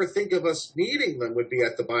could ever think of us needing them would be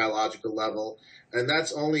at the biological level, and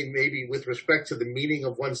that's only maybe with respect to the meaning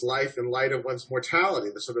of one's life in light of one's mortality,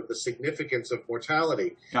 the sort of the significance of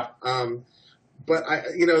mortality. Yeah. But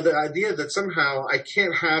the idea that somehow I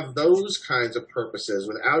can't have those kinds of purposes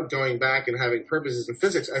without going back and having purposes in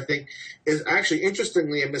physics, I think is actually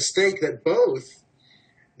interestingly a mistake that both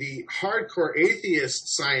the hardcore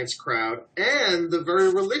atheist science crowd and the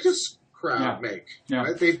very religious crowd make. Yeah.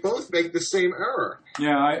 Right? They both make the same error.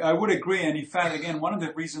 Yeah, I would agree. And in fact, again, one of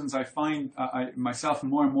the reasons I find myself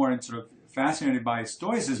more and more sort of fascinated by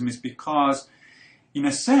Stoicism is because, in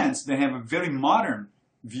a sense, they have a very modern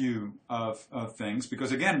view of things,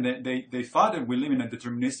 because again they thought that we live in a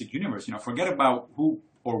deterministic universe. Forget about who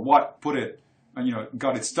or what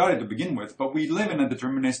got it started to begin with, but we live in a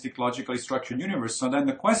deterministic, logically structured universe. So then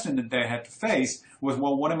the question that they had to face was,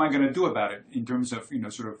 well, what am I going to do about it in terms of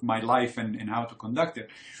sort of my life and how to conduct it?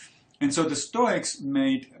 And so the Stoics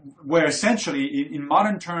were essentially, in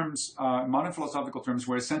modern terms, modern philosophical terms,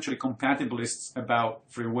 were essentially compatibilists about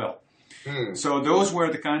free will. So those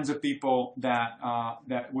were the kinds of people that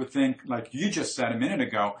would think, like you just said a minute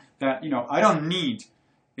ago, that I don't need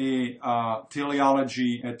a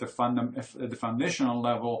teleology at the foundational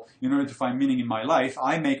level in order to find meaning in my life.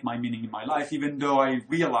 I make my meaning in my life, even though I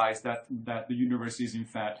realize that the universe is in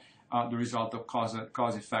fact the result of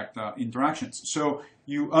cause-effect interactions. So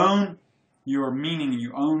you own your meaning,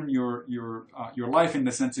 you own your life in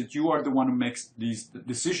the sense that you are the one who makes these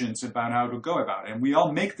decisions about how to go about it. And we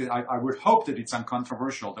all make I would hope that it's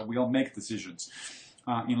uncontroversial that we all make decisions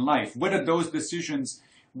in life. Whether those decisions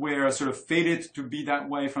were sort of fated to be that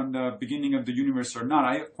way from the beginning of the universe or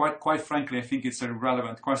not, quite frankly, I think it's a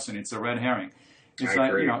relevant question. It's a red herring. It's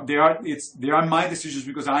like, they are my decisions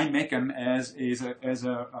because I make them as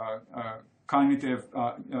a cognitive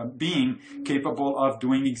being capable of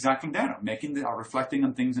doing exactly that, reflecting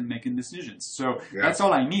on things and making decisions. So that's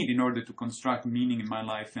all I need in order to construct meaning in my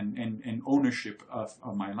life and ownership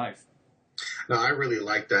of my life. No, I really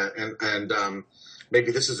like that, and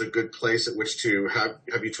maybe this is a good place at which to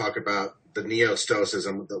have you talk about the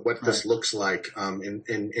neo-Stoicism, what this looks like in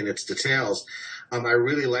its details. I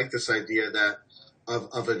really like this idea that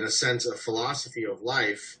of in a sense a philosophy of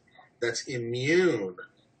life that's immune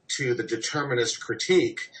to the determinist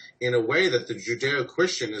critique in a way that the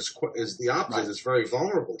Judeo-Christian is the opposite. Right. It's very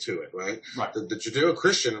vulnerable to it, right? The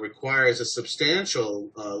Judeo-Christian requires a substantially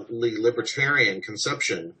libertarian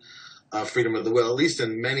conception of freedom of the will, at least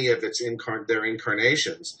in many of their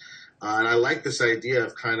incarnations. And I like this idea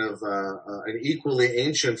of kind of an equally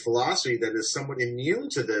ancient philosophy that is somewhat immune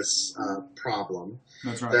to this problem.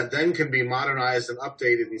 That's right. That then can be modernized and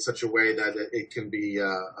updated in such a way that it can be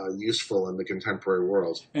useful in the contemporary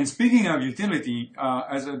world. And speaking of utility,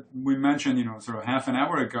 as we mentioned, sort of half an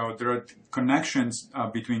hour ago, there are connections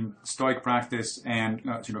between Stoic practice and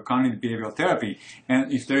cognitive behavioral therapy.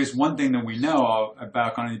 And if there is one thing that we know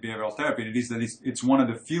about cognitive behavioral therapy, it is that it's one of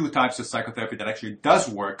the few types of psychotherapy that actually does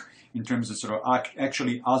work in terms of sort of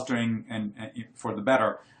actually altering and for the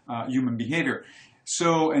better human behavior.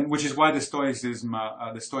 So, and which is why the Stoicism,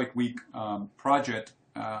 the Stoic Week project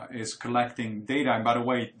is collecting data. And by the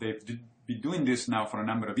way, they've been doing this now for a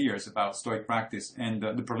number of years about Stoic practice. And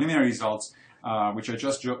the preliminary results, which I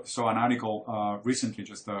just saw an article recently,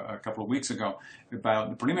 just a couple of weeks ago,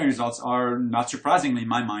 about the preliminary results are, not surprisingly in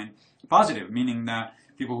my mind, positive, meaning that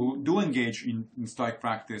people who do engage in Stoic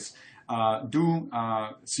practice do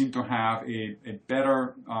seem to have a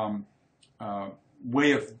better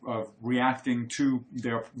way of reacting to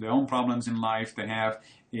their own problems in life.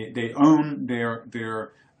 They own their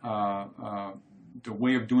the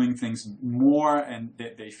way of doing things more, and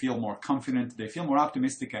they feel more confident. They feel more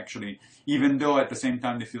optimistic, actually, even though at the same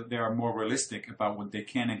time they feel they are more realistic about what they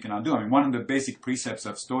can and cannot do. I mean, one of the basic precepts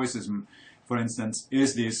of Stoicism, for instance,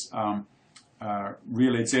 is this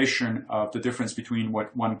realization of the difference between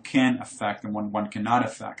what one can affect and what one cannot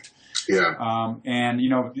affect. Yeah. And,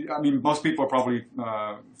 I mean, most people are probably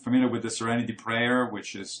familiar with the Serenity Prayer,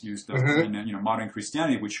 which is used in modern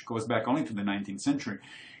Christianity, which goes back only to the 19th century.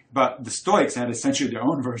 But the Stoics had essentially their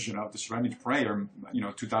own version of the Serenity Prayer,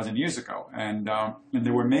 2,000 years ago. And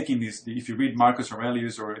they were making this, if you read Marcus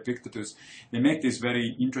Aurelius or Epictetus, they make this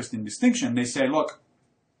very interesting distinction. They say, look,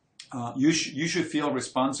 you should feel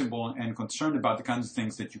responsible and concerned about the kinds of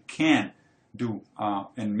things that you can do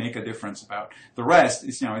and make a difference about. The rest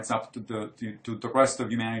is, it's up to the rest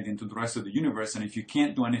of humanity and to the rest of the universe. And if you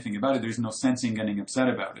can't do anything about it, there is no sense in getting upset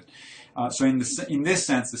about it. So in this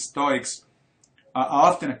sense, the Stoics are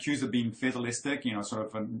often accused of being fatalistic,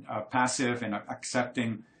 sort of passive and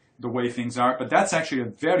accepting the way things are. But that's actually a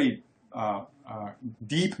very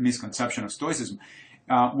deep misconception of Stoicism,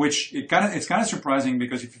 which it's kind of surprising,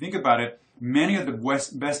 because if you think about it, many of the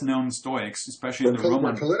best-known Stoics, especially in the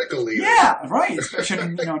Roman political leaders, yeah, right, especially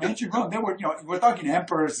in ancient Rome, they were we're talking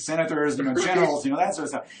emperors, senators, generals, that sort of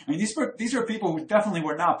stuff. I mean, these are people who definitely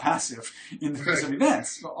were not passive in the face of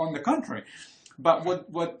events. On the contrary, but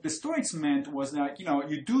what the Stoics meant was that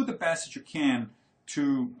you do the best that you can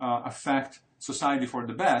to affect society for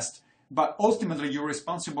the best, but ultimately you're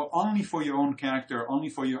responsible only for your own character, only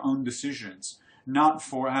for your own decisions, not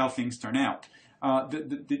for how things turn out.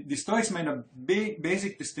 The Stoics made a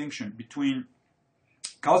basic distinction between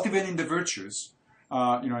cultivating the virtues,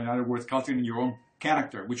 in other words, cultivating your own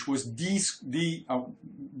character, which was the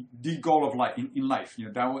goal of life in life.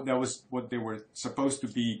 That was what they were supposed to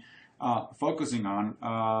be focusing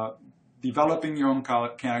on, developing your own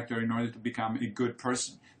character in order to become a good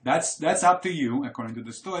person. That's up to you, according to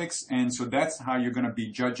the Stoics, and so that's how you're going to be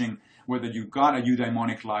judging whether you got a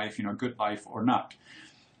eudaimonic life, good life or not.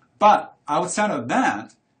 But outside of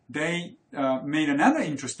that, they made another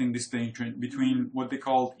interesting distinction between what they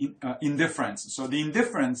called indifference. So the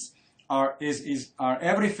indifference are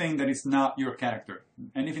everything that is not your character,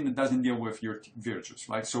 anything that doesn't deal with your virtues,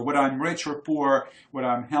 right? So whether I'm rich or poor, whether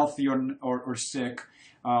I'm healthy or sick,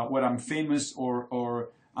 whether I'm famous or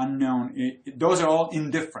unknown, those are all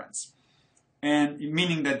indifference. And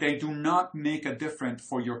meaning that they do not make a difference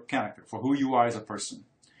for your character, for who you are as a person.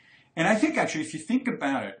 And I think actually, if you think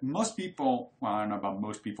about it, most people, well, I don't know about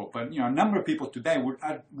most people, but a number of people today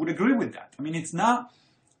would agree with that. I mean, it's not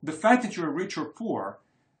the fact that you're rich or poor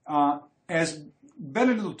has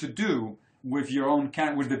very little to do with your own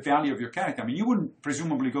with the value of your character. I mean, you wouldn't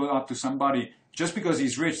presumably go up to somebody just because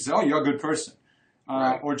he's rich and say, "Oh, you're a good person,"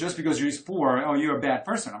 right. Or just because he's poor, "Oh, you're a bad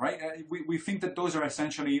person." Right? We think that those are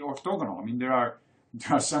essentially orthogonal. I mean, there are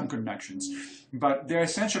some connections, but they're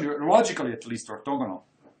essentially, logically at least, orthogonal.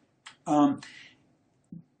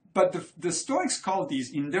 But the Stoics call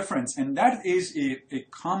these indifference, and that is a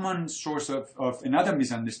common source of another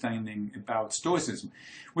misunderstanding about Stoicism,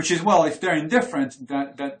 which is, well, if they're indifferent,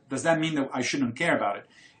 that does that mean that I shouldn't care about it?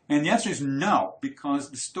 And the answer is no,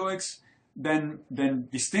 because the Stoics then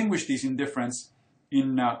distinguish these indifference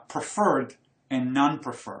in preferred and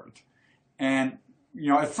non-preferred. And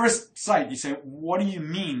at first sight, you say, what do you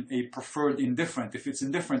mean a preferred indifferent? If it's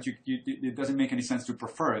indifferent, it doesn't make any sense to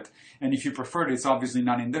prefer it. And if you prefer it, it's obviously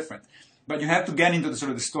not indifferent. But you have to get into the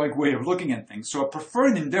sort of the Stoic way of looking at things. So a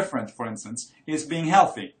preferred indifferent, for instance, is being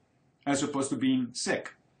healthy as opposed to being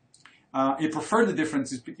sick. A preferred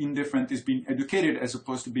indifferent is being educated as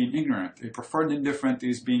opposed to being ignorant. A preferred indifferent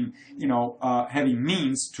is being, having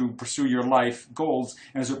means to pursue your life goals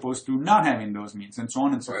as opposed to not having those means, and so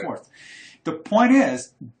on and so forth. The point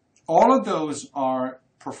is, all of those are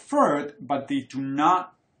preferred, but they do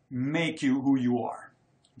not make you who you are.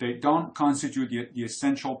 They don't constitute the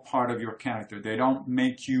essential part of your character. They don't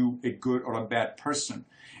make you a good or a bad person.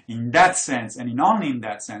 In that sense, and only in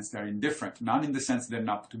that sense, they're indifferent, not in the sense they're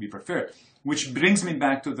not to be preferred. Which brings me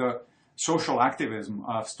back to the social activism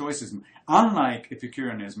of Stoicism. Unlike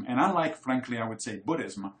Epicureanism, and unlike, frankly, I would say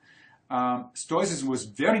Buddhism, Stoicism was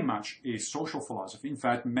very much a social philosophy. In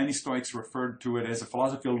fact, many Stoics referred to it as a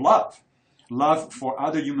philosophy of love. Love for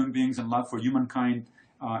other human beings and love for humankind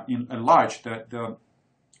at large.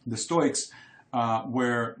 The Stoics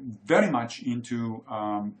were very much into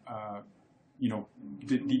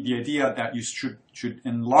the idea that you should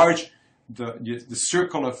enlarge the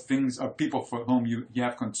circle of things, of people for whom you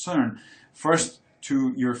have concern, first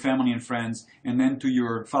to your family and friends, and then to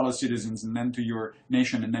your fellow citizens, and then to your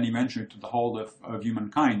nation, and then eventually to the whole of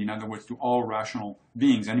humankind. In other words, to all rational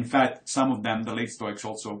beings. And in fact, some of them, the late Stoics,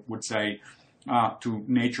 also would say to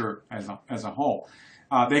nature as a whole.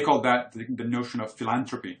 They called that the notion of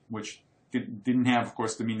philanthropy, which didn't have, of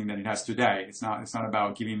course, the meaning that it has today. It's not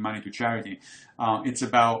about giving money to charity. It's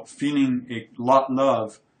about feeling a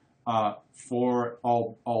love for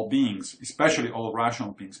all beings, especially all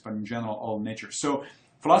rational beings, but in general all nature. So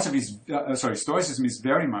Stoicism is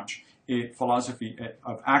very much a philosophy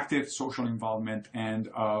of active social involvement and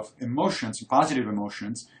of emotions, positive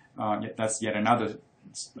emotions. That's yet another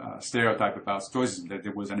stereotype about Stoicism, that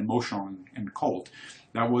there was an emotional and cold.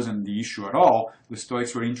 That wasn't the issue at all. The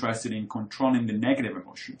Stoics were interested in controlling the negative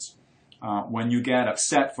emotions. When you get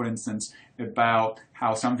upset, for instance, about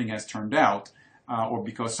how something has turned out, or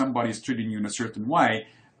because somebody is treating you in a certain way,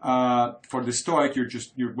 for the Stoic,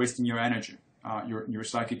 you're wasting your energy, your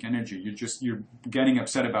psychic energy. You're getting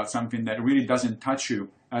upset about something that really doesn't touch you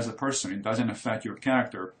as a person. It doesn't affect your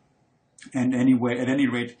character. And anyway, at any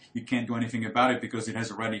rate, you can't do anything about it because it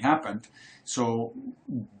has already happened. So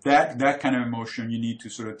that kind of emotion, you need to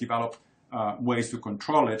sort of develop ways to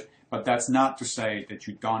control it. But that's not to say that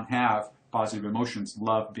you don't have positive emotions,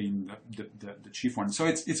 love being the chief one. So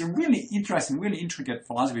it's a really interesting, really intricate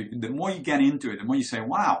philosophy. The more you get into it, the more you say,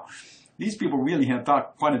 wow, these people really have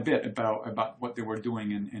thought quite a bit about what they were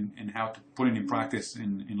doing and how to put it in practice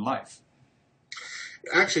in life.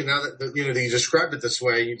 Actually, now that you described it this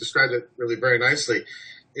way, you described it really very nicely.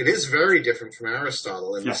 It is very different from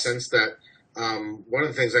Aristotle in the sense that one of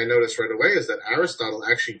the things I noticed right away is that Aristotle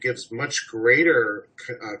actually gives much greater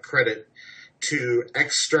credit to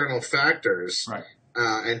external factors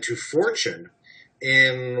and to fortune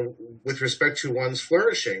with respect to one's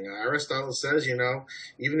flourishing. Aristotle says,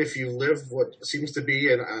 even if you live what seems to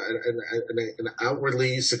be an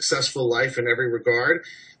outwardly successful life in every regard,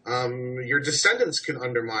 your descendants can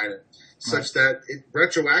undermine it, such that it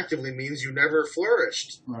retroactively means you never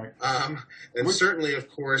flourished. And certainly, of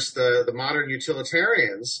course, the modern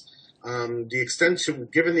utilitarians, given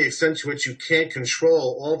the extent to which you can't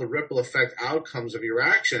control all the ripple effect outcomes of your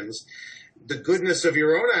actions, the goodness of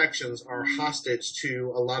your own actions are hostage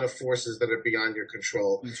to a lot of forces that are beyond your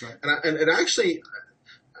control. That's right. And it actually,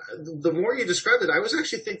 the more you described it, I was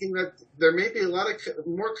actually thinking that there may be a lot of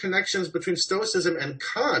more connections between Stoicism and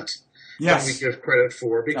Kant than we give credit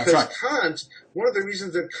for. Because Kant, one of the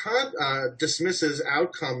reasons that Kant dismisses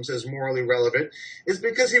outcomes as morally relevant is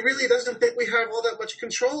because he really doesn't think we have all that much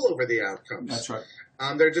control over the outcomes. That's right.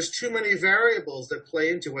 There are just too many variables that play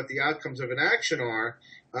into what the outcomes of an action are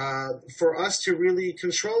for us to really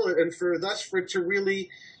control it, and for it to really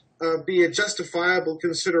be a justifiable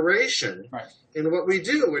consideration in what we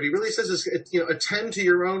do. What he really says is, attend to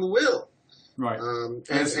your own will. Right.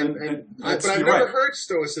 But I've never heard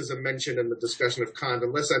Stoicism mentioned in the discussion of Kant,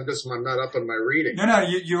 unless I'm not up on my reading. No,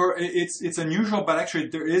 it's unusual, but actually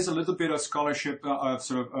there is a little bit of scholarship of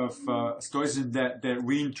Stoicism that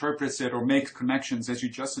reinterprets it or makes connections, as you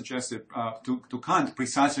just suggested, to Kant,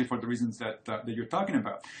 precisely for the reasons that you're talking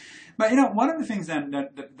about. But one of the things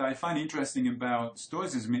that I find interesting about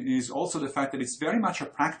Stoicism is also the fact that it's very much a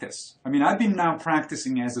practice. I mean, I've been now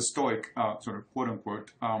practicing as a Stoic, sort of quote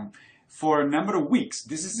unquote, for a number of weeks.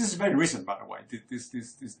 This is very recent, by the way. This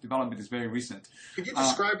development is very recent. Could you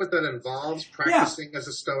describe what that involves, practicing as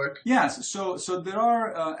a Stoic? Yes. So there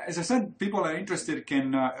are, as I said, people that are interested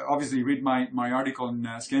can obviously read my article in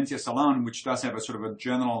Scientia Salon, which does have a sort of a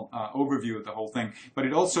general overview of the whole thing. But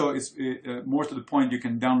it also is more to the point. You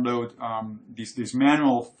can download this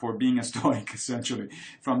manual for being a Stoic, essentially,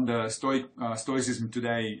 from the Stoicism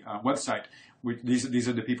Today website, These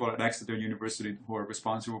are the people at Exeter University who are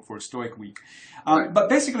responsible for Stoic Week. Right. But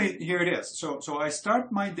basically, here it is. So I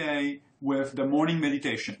start my day with the morning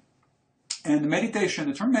meditation. And meditation,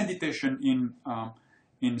 the term meditation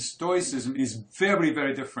in Stoicism is very,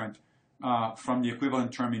 very different from the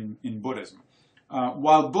equivalent term in Buddhism.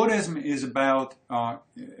 While Buddhism is about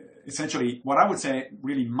essentially what I would say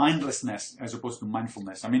really mindlessness as opposed to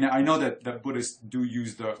mindfulness. I mean, I know that Buddhists do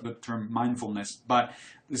use the term mindfulness, but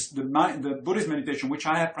the Buddhist meditation, which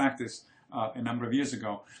I had practiced a number of years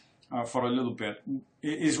ago for a little bit,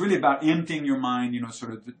 is really about emptying your mind,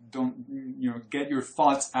 sort of get your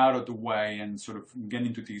thoughts out of the way and sort of get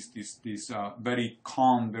into these very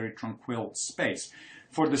calm, very tranquil space.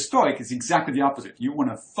 For the Stoic, it's exactly the opposite. You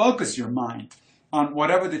want to focus your mind on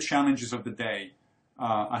whatever the challenges of the day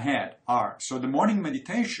ahead are. So the morning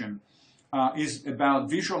meditation is about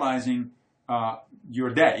visualizing your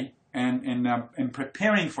day and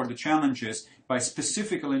preparing for the challenges by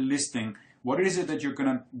specifically listing what is it that you're going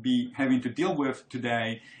to be having to deal with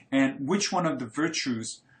today, and which one of the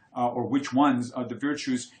virtues or which ones of the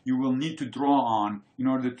virtues you will need to draw on in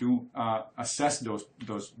order to assess those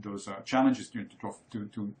challenges,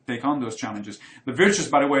 to take on those challenges. The virtues,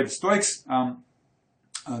 by the way, the Stoics,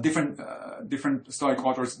 different Stoic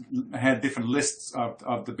authors had different lists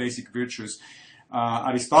of the basic virtues.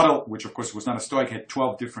 Aristotle, which of course was not a Stoic, had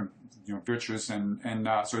 12 different virtues, and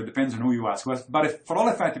so it depends on who you ask. But for all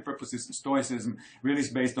effective purposes, Stoicism really is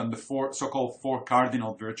based on the so-called four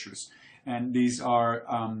cardinal virtues, and these are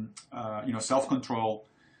self-control,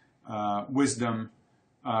 wisdom,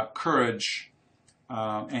 courage,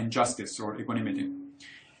 and justice or equanimity.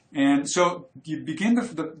 And so you begin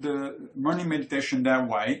the morning meditation that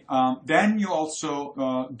way. Then you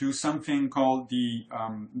also do something called the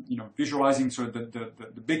visualizing sort of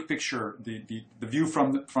the big picture, the view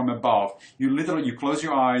from above. You close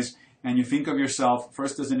your eyes and you think of yourself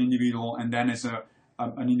first as an individual, and then as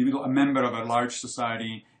an individual, a member of a large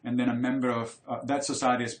society, and then a member of that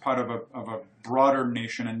society as part of a broader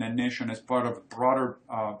nation, and then nation as part of a broader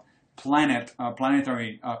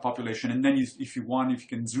planetary population, and then if you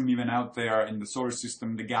can zoom even out there in the solar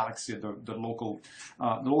system, the galaxy, the local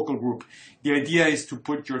group. The idea is to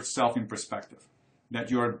put yourself in perspective, that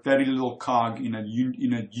you're a very little cog in a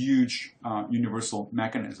huge universal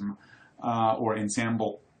mechanism or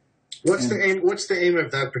ensemble. What's the aim of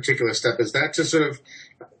that particular step? Is that to sort of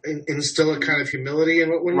instill a kind of humility in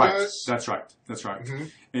what one does? That's right. Mm-hmm.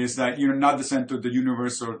 Is that you're not the center of the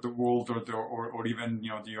universe or the world or even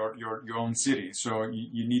your own city. So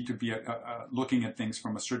you need to be looking at things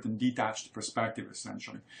from a certain detached perspective,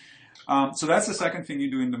 essentially. So that's the second thing you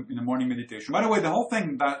do in the morning meditation. By the way, the whole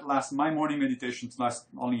thing my morning meditations last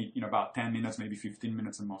only about 10 minutes, maybe 15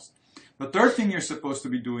 minutes at most. The third thing you're supposed to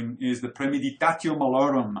be doing is the premeditatio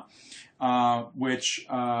malorum, which,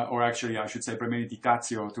 or actually I should say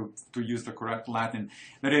premeditatio to use the correct Latin.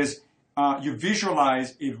 That is, you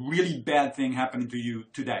visualize a really bad thing happening to you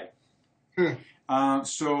today.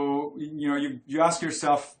 So you ask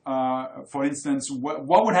yourself, for instance,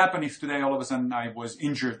 what would happen if today all of a sudden I was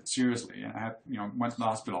injured seriously and I went to the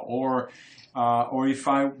hospital, or if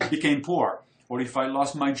I became poor, or if I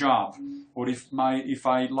lost my job, or if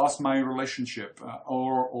I lost my relationship,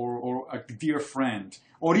 or a dear friend,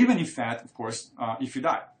 or even if you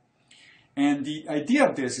die. And the idea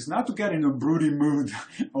of this is not to get in a broody mood,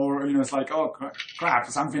 or it's like, oh crap,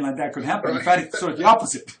 something like that could happen. In fact, it's sort of the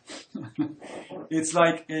opposite. It's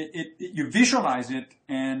like you visualize it,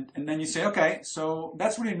 and then you say, okay, so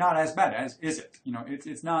that's really not as bad, is it?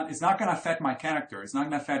 It's not going to affect my character. It's not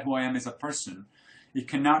going to affect who I am as a person. It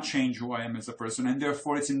cannot change who I am as a person, and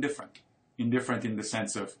therefore it's indifferent. Indifferent in the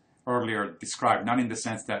sense of earlier described, not in the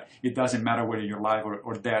sense that it doesn't matter whether you're alive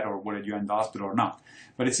or dead, or whether you're in the hospital or not,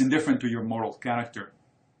 but it's indifferent to your moral character,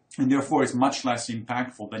 and therefore it's much less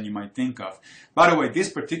impactful than you might think of. By the way, this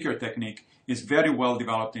particular technique is very well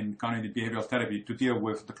developed in cognitive behavioral therapy to deal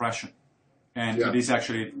with depression, and it is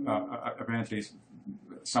actually apparently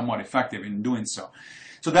somewhat effective in doing so.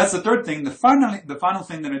 So that's the third thing. The final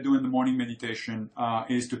thing that I do in the morning meditation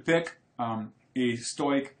is to pick a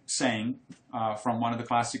Stoic saying from one of the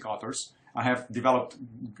classic authors. I have developed,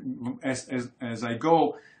 as I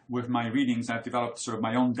go with my readings, I've developed sort of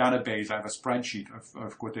my own database. I have a spreadsheet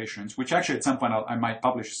of quotations, which actually at some point I might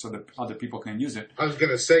publish so that other people can use it. I was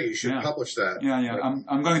going to say you should publish that. Yeah.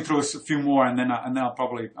 I'm going through a few more, and then I'll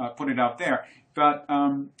probably put it out there. But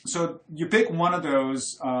so you pick one of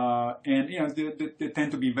those, and they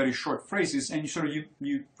tend to be very short phrases, and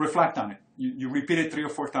you reflect on it. You repeat it 3 or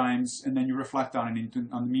 4 times, and then you reflect on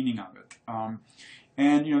the meaning of it.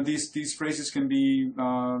 And these phrases can be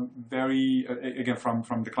very again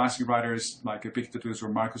from the classic writers like Epictetus or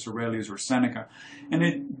Marcus Aurelius or Seneca, and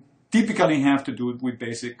it typically have to do with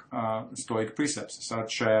basic Stoic precepts,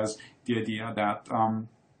 such as the idea that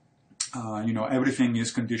everything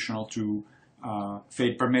is conditional to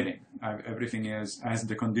fate permitting. Everything has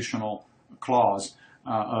the conditional clause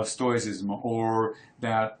of Stoicism, or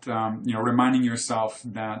that reminding yourself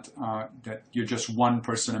that you're just one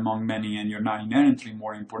person among many, and you're not inherently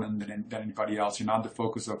more important than anybody else. You're not the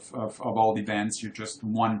focus of all events. You're just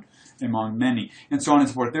one among many, and so on and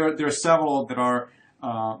so forth. There are several that are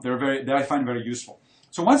that I find very useful.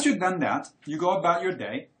 So once you've done that, you go about your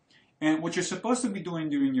day, and what you're supposed to be doing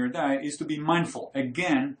during your day is to be mindful.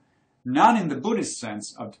 Again, not in the Buddhist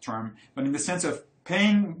sense of the term, but in the sense of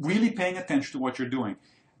really paying attention to what you're doing,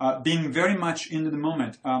 being very much in the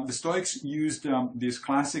moment. The Stoics used this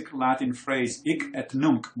classic Latin phrase, hic et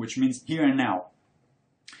nunc, which means here and now.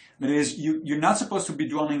 That is, you're not supposed to be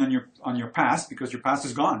dwelling on your past, because your past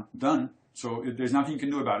is gone, done. So there's nothing you can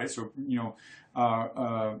do about it. So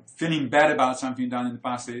feeling bad about something done in the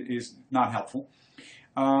past is not helpful.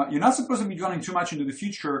 You're not supposed to be dwelling too much into the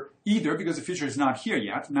future either, because the future is not here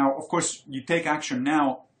yet. Now, of course, you take action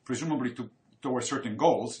now, presumably towards certain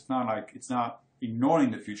goals. It's not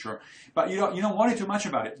ignoring the future, but you don't worry too much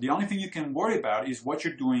about it. The only thing you can worry about is what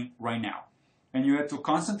you're doing right now, and you have to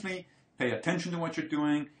constantly pay attention to what you're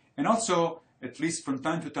doing, and also, at least from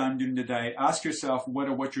time to time during the day, ask yourself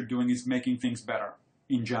whether what you're doing is making things better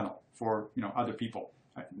in general for other people.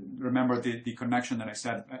 Remember the connection that I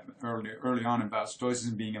said early on about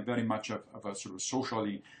Stoicism being very much of a sort of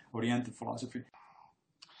socially oriented philosophy.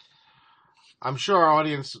 I'm sure our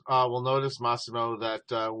audience will notice, Massimo, that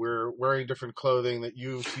we're wearing different clothing, that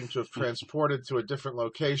you seem to have transported to a different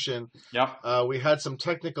location. Yep. We had some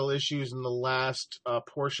technical issues in the last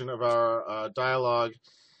portion of our dialogue,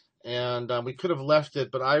 and we could have left it,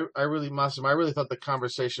 but I really, Massimo, I really thought the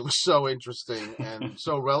conversation was so interesting and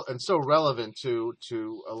so relevant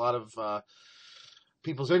to a lot of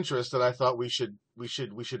people's interest that I thought we should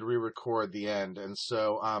re-record the end. And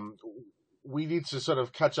so we need to sort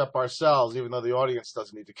of catch up ourselves, even though the audience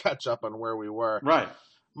doesn't need to catch up on where we were. Right.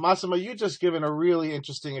 Massimo, you just given a really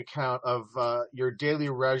interesting account of your daily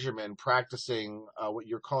regimen practicing what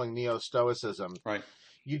you're calling neo-Stoicism. Right.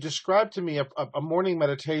 You described to me a morning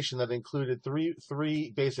meditation that included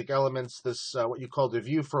three basic elements. This what you call the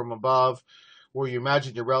view from above, where you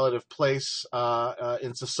imagine your relative place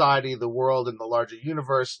in society, the world, and the larger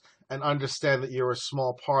universe, and understand that you're a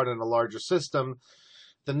small part in a larger system.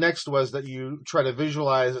 The next was that you try to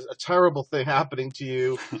visualize a terrible thing happening to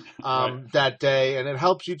you Right. that day, and it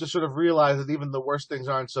helps you to sort of realize that even the worst things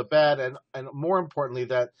aren't so bad, and more importantly,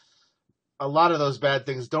 that a lot of those bad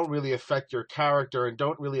things don't really affect your character and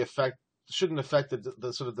shouldn't affect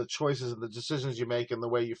the sort of the choices and the decisions you make and the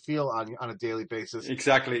way you feel on a daily basis.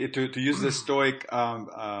 Exactly. To use the Stoic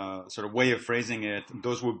sort of way of phrasing it,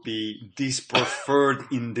 those would be this preferred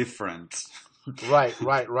indifference. Right.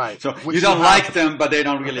 So Which you don't like them, but they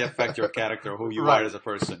don't really affect your character, who you Right. are as a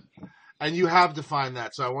person. And you have defined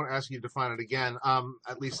that, so I won't ask you to define it again,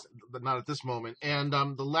 at least but not at this moment. And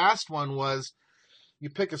the last one was, you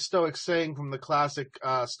pick a Stoic saying from the classic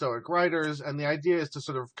Stoic writers, and the idea is to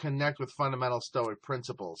sort of connect with fundamental Stoic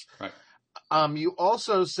principles. Right. You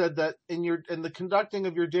also said that in the conducting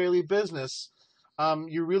of your daily business,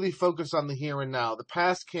 you really focus on the here and now. The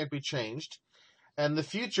past can't be changed, and the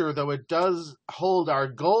future, though it does hold our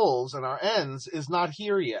goals and our ends, is not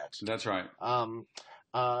here yet. That's right.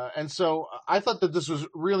 And so I thought that this was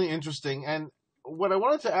really interesting. And what I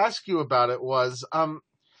wanted to ask you about it was,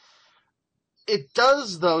 it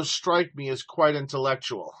does, though, strike me as quite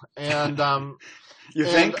intellectual. And You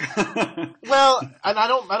think? well, and I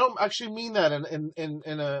don't actually mean that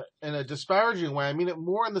in a disparaging way. I mean it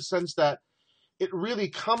more in the sense that it really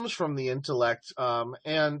comes from the intellect.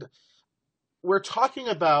 And we're talking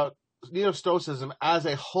about neo-Stoicism as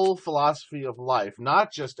a whole philosophy of life,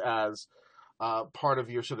 not just as part of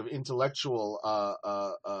your sort of intellectual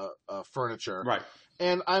furniture. Right.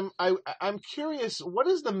 And I'm curious, what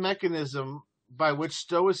is the mechanism by which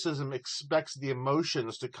Stoicism expects the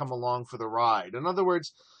emotions to come along for the ride? In other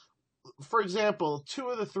words, for example, two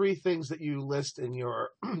of the three things that you list in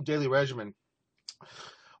your daily regimen,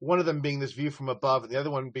 one of them being this view from above and the other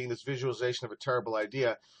one being this visualization of a terrible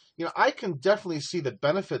idea. I can definitely see the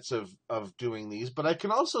benefits of doing these, but I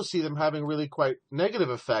can also see them having really quite negative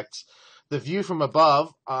effects. The view from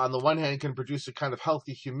above, on the one hand, can produce a kind of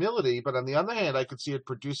healthy humility, but on the other hand, I could see it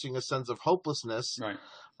producing a sense of hopelessness. Right.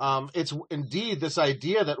 It's indeed this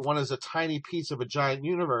idea that one is a tiny piece of a giant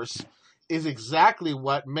universe is exactly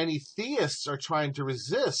what many theists are trying to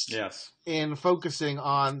resist. Yes. In focusing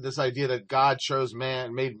on this idea that God chose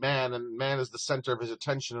man, made man, and man is the center of his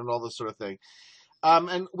attention and all this sort of thing.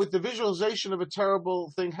 And with the visualization of a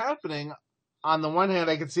terrible thing happening, on the one hand,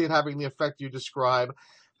 I can see it having the effect you describe.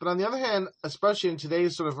 But on the other hand, especially in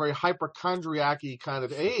today's sort of very hypochondriac-y kind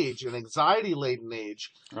of age, an anxiety-laden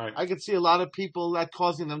age, Right. I could see a lot of people that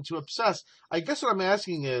causing them to obsess. I guess what I'm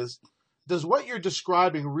asking is, does what you're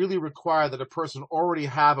describing really require that a person already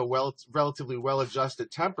have a relatively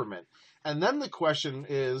well-adjusted temperament? And then the question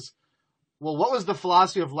is, well, what was the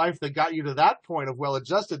philosophy of life that got you to that point of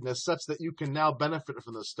well-adjustedness such that you can now benefit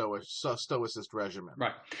from the Stoicist regimen?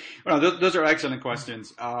 Right. Well, those are excellent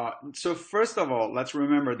questions. So first of all, let's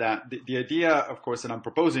remember that the idea, of course, that I'm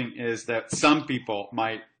proposing is that some people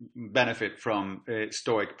might benefit from a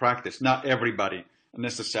Stoic practice. Not everybody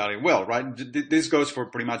necessarily will, right? This goes for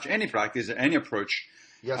pretty much any practice, any approach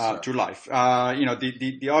to life.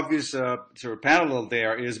 The obvious sort of parallel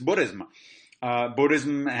there is Buddhism.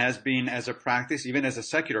 Buddhism has been, as a practice, even as a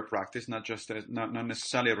secular practice, not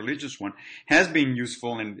necessarily a religious one, has been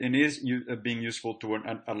useful and is being useful to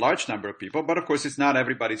a large number of people. But of course, it's not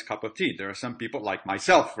everybody's cup of tea. There are some people, like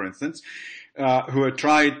myself, for instance, who have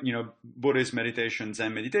tried, Buddhist meditations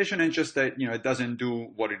and meditation, and just that, it doesn't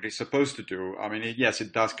do what it is supposed to do. I mean, yes,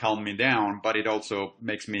 it does calm me down, but it also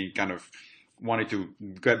makes me kind of wanted to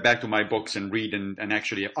get back to my books and read and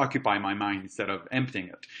actually occupy my mind instead of emptying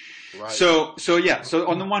it. Right. So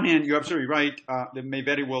on the one hand, you're absolutely right. There may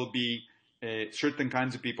very well be certain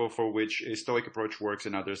kinds of people for which a Stoic approach works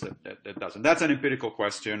and others that doesn't. That's an empirical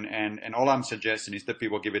question, and all I'm suggesting is that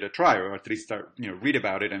people give it a try, or at least start, read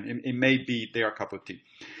about it, and it may be their cup of tea.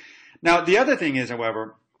 Now, the other thing is,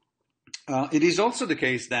 however, it is also the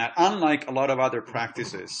case that, unlike a lot of other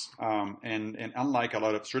practices, and unlike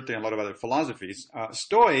certainly a lot of other philosophies,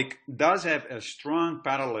 Stoic does have a strong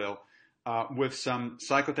parallel with some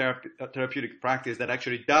psychotherapeutic practice that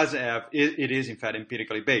actually does have. It is in fact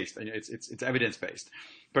empirically based. It's evidence based,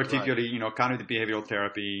 particularly cognitive behavioral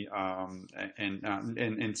therapy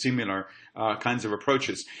and similar kinds of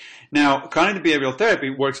approaches. Now, cognitive behavioral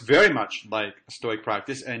therapy works very much like Stoic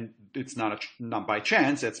practice, and it's not by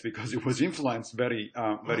chance. It's because it was influenced very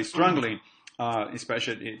strongly,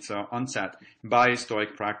 especially at its onset, by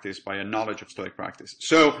Stoic practice, by a knowledge of Stoic practice.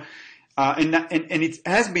 So. And it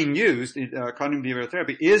has been used, cognitive behavioral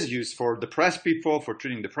therapy is used for depressed people, for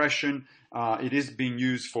treating depression. It is being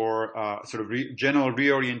used for sort of general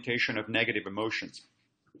reorientation of negative emotions,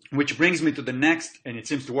 which brings me to the next, and it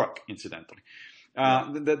seems to work, incidentally.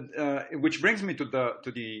 Which brings me to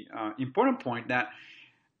the important point that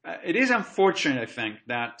it is unfortunate, I think,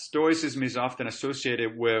 that Stoicism is often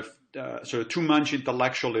associated with sort of too much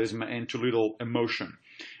intellectualism and too little emotion.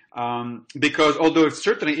 Because although it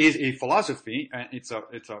certainly is a philosophy, and it's a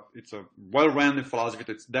well-rounded philosophy,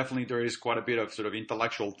 there is quite a bit of sort of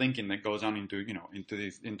intellectual thinking that goes on into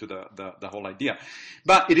the whole idea.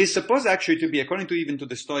 But it is supposed actually to be, according to even to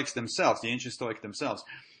the Stoics themselves, the ancient Stoics themselves,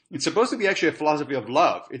 it's supposed to be actually a philosophy of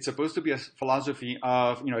love. It's supposed to be a philosophy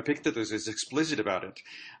of, Epictetus is explicit about it,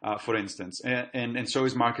 for instance, and so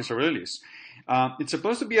is Marcus Aurelius. It's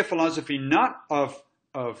supposed to be a philosophy not of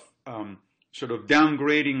sort of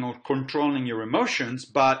downgrading or controlling your emotions,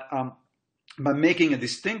 but making a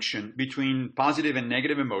distinction between positive and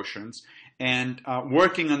negative emotions, and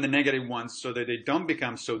working on the negative ones so that they don't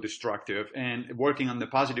become so destructive, and working on the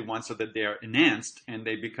positive ones so that they are enhanced and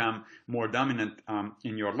they become more dominant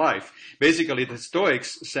in your life. Basically, the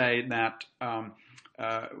Stoics say that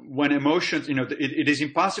when emotions, it is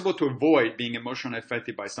impossible to avoid being emotionally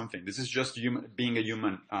affected by something. This is just being a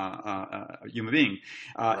human being.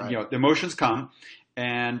 Right. The emotions come,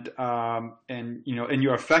 and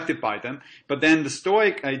you're affected by them. But then the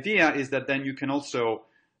Stoic idea is that then you can also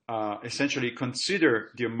essentially consider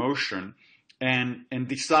the emotion and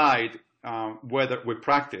decide whether, with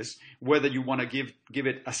practice, whether you want to give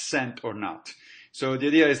it assent or not. So the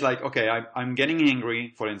idea is like, okay, I'm getting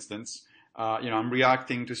angry, for instance. I'm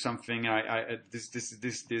reacting to something.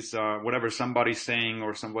 This whatever somebody's saying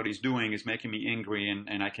or somebody's doing is making me angry,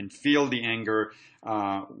 and I can feel the anger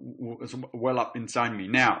well up inside me.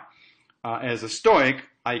 Now, as a Stoic,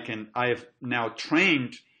 I have now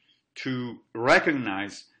trained to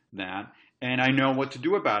recognize that, and I know what to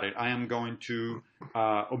do about it. I am going to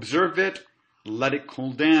observe it, let it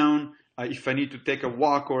cool down. If I need to take a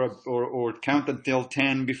walk or count until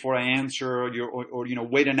 10 before I answer, or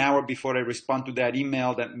wait an hour before I respond to that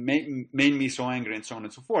email that made me so angry, and so on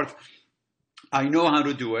and so forth, I know how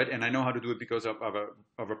to do it, and I know how to do it because of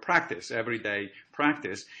a practice, everyday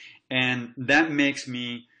practice, and that makes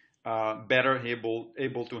me better able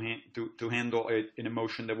to handle an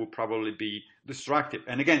emotion that would probably be destructive.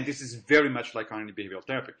 And again, this is very much like cognitive behavioral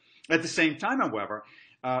therapy. At the same time, however,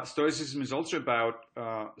 Stoicism is also about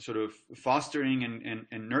sort of fostering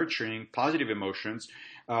and nurturing positive emotions.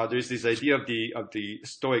 There's this idea of the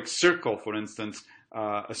Stoic circle, for instance,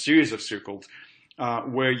 a series of circles,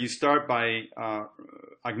 where you start by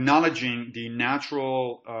acknowledging the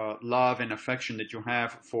natural love and affection that you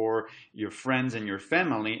have for your friends and your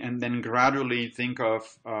family, and then gradually think of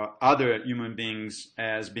other human beings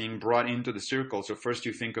as being brought into the circle. So first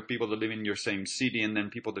you think of people that live in your same city, and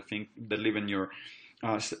then people that live in your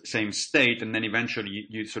same state, and then eventually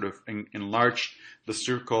you sort of enlarge the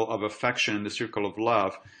circle of affection and the circle of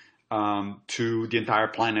love to the entire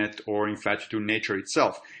planet, or in fact to nature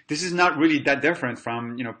itself. This is not really that different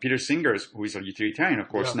from Peter Singer's, who is a utilitarian, of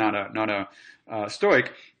course, yeah. not a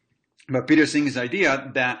Stoic, but Peter Singer's idea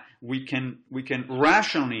that we can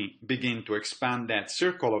rationally begin to expand that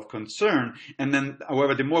circle of concern, and then,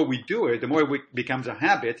 however, the more we do it, the more it becomes a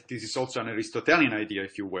habit. This is also an Aristotelian idea,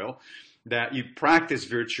 if you will, that you practice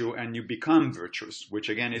virtue and you become virtuous, which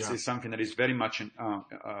again is something that is very much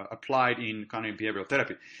applied in cognitive behavioral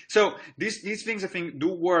therapy. So these things, I think, do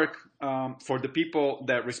work for the people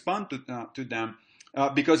that respond to them,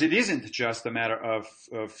 because it isn't just a matter of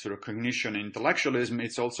sort of cognition and intellectualism.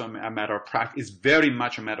 It's also a matter of practice. It's very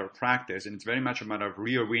much a matter of practice, and it's very much a matter of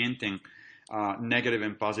reorienting negative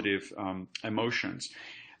and positive emotions.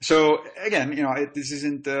 So again, this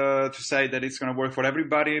isn't to say that it's going to work for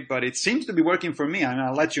everybody, but it seems to be working for me. I mean,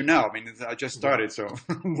 I'll let you know. I mean, I just started, so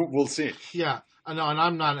we'll see. Yeah, I know, and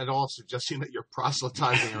I'm not at all suggesting that you're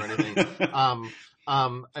proselytizing or anything.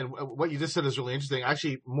 And what you just said is really interesting.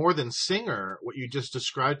 Actually, more than Singer, what you just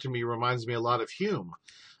described to me reminds me a lot of Hume,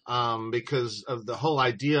 because of the whole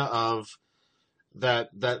idea of that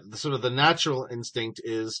sort of the natural instinct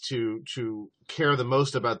is to care the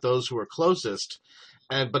most about those who are closest.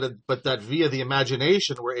 But that via the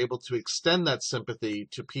imagination, we're able to extend that sympathy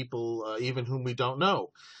to people even whom we don't know,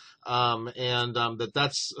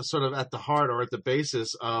 that's sort of at the heart or at the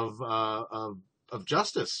basis of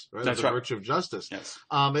justice, right? That's the right. Virtue of justice. Yes.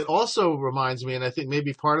 It also reminds me, and I think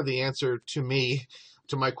maybe part of the answer to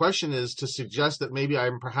my question is to suggest that maybe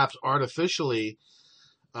I'm perhaps artificially.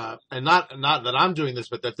 And not that I'm doing this,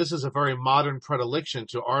 but that this is a very modern predilection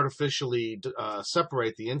to artificially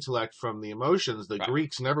separate the intellect from the emotions. The right.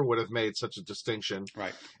 Greeks never would have made such a distinction.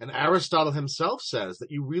 Right. And Aristotle himself says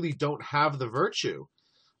that you really don't have the virtue,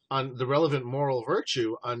 the relevant moral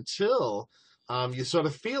virtue, until you sort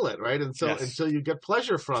of feel it, right? Until you get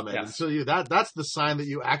pleasure from it. Yes. Until that's the sign that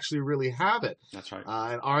you actually really have it. That's right.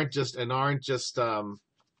 And aren't just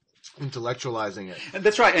intellectualizing it. And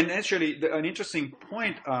that's right. And actually, an interesting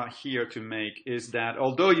point here to make is that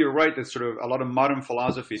although you're right that sort of a lot of modern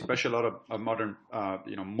philosophy, especially a lot of modern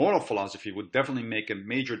moral philosophy, would definitely make a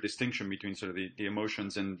major distinction between sort of the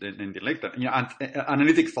emotions and the intellect.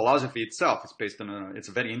 Analytic philosophy itself is based on it's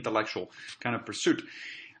a very intellectual kind of pursuit.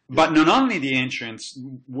 But not only the ancients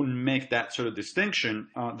wouldn't make that sort of distinction,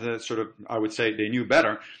 I would say they knew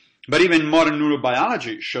better. But even modern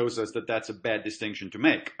neurobiology shows us that that's a bad distinction to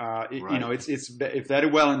make. Right. It's very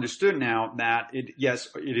well understood now that it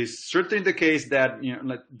is certainly the case that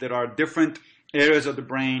there are different areas of the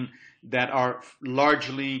brain that are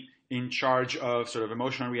largely in charge of sort of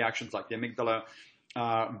emotional reactions, like the amygdala,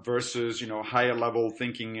 versus higher level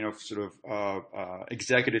thinking,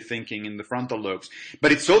 executive thinking in the frontal lobes.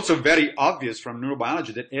 But it's also very obvious from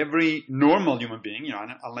neurobiology that every normal human being,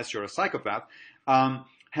 unless you're a psychopath,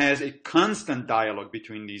 has a constant dialogue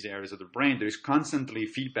between these areas of the brain. There is constantly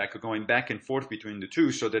feedback going back and forth between the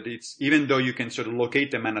two, so that even though you can sort of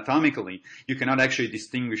locate them anatomically, you cannot actually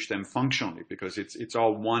distinguish them functionally, because it's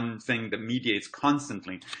all one thing that mediates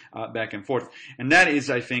constantly back and forth. And that is,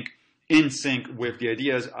 I think, in sync with the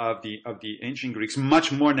ideas of the ancient Greeks,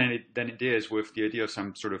 much more than it is with the idea of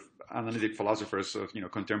some sort of analytic philosophers of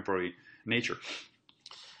contemporary nature.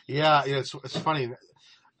 Yeah, it's funny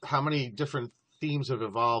how many different themes have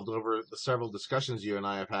evolved over the several discussions you and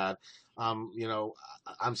I have had.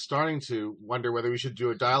 I'm starting to wonder whether we should do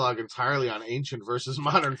a dialogue entirely on ancient versus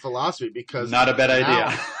modern philosophy, because not a bad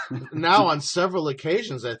idea. Now on several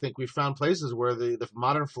occasions, I think we found places where the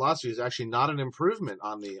modern philosophy is actually not an improvement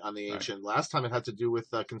on the ancient. Right. Last time it had to do with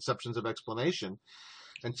conceptions of explanation,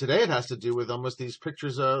 and today it has to do with almost these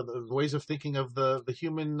pictures of ways of thinking of the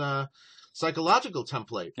human psychological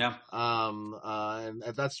template. Yeah. And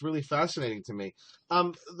that's really fascinating to me.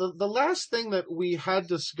 The last thing that we had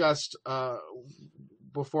discussed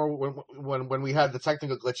before, when we had the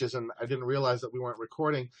technical glitches and I didn't realize that we weren't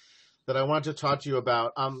recording, that I wanted to talk to you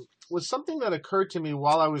about, was something that occurred to me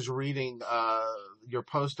while I was reading your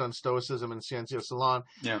post on Stoicism and Scientia Salon.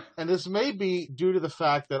 Yeah. And this may be due to the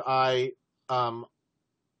fact that I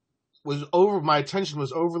my attention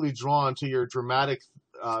was overly drawn to your dramatic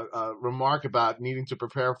remark about needing to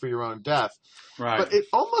prepare for your own death. Right. But it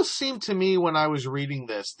almost seemed to me when I was reading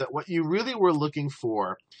this that what you really were looking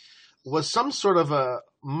for was some sort of a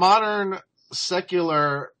modern,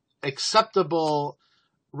 secular, acceptable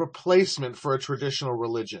replacement for a traditional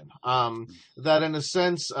religion. That in a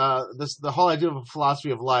sense, the whole idea of a philosophy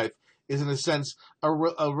of life is in a sense a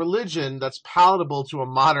religion that's palatable to a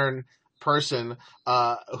modern person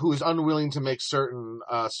who is unwilling to make certain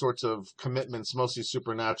sorts of commitments, mostly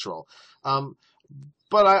supernatural.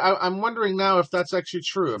 But I'm wondering now if that's actually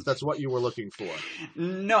true, if that's what you were looking for.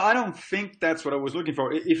 No, I don't think that's what I was looking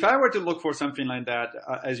for. If I were to look for something like that,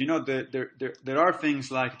 as you know, there are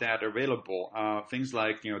things like that available. Things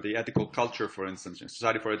like, the ethical culture, for instance,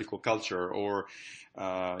 Society for Ethical Culture, or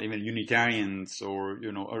even Unitarians, or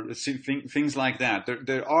things like that.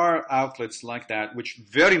 There are outlets like that which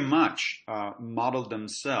very much model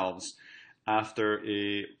themselves after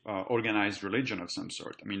a organized religion of some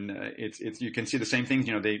sort. I mean, it's you can see the same things.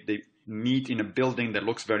 They meet in a building that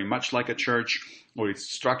looks very much like a church, or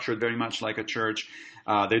it's structured very much like a church.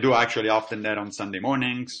 They do actually often that on Sunday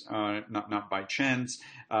mornings, not by chance.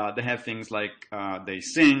 They have things like they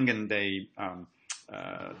sing and they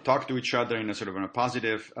talk to each other in a sort of a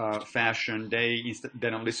positive fashion. They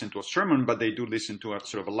don't listen to a sermon, but they do listen to a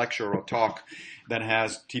sort of a lecture or a talk that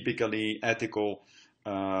has typically ethical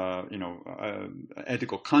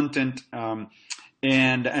ethical content,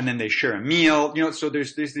 and then they share a meal. So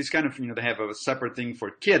there's this kind of they have a separate thing for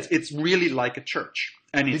kids. It's really like a church.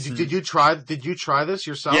 And did you try this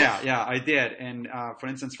yourself? Yeah, I did. And for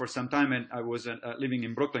instance, for some time, I was living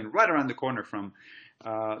in Brooklyn, right around the corner from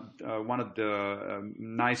one of the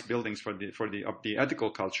nice buildings for the ethical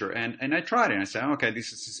culture, and I tried it. And I said, okay,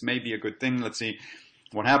 this is maybe a good thing. Let's see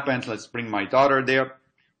what happens. Let's bring my daughter there.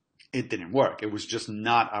 It didn't work. It was just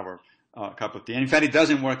not our cup of tea. And in fact, it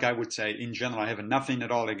doesn't work, I would say, in general. I have nothing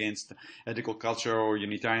at all against ethical culture or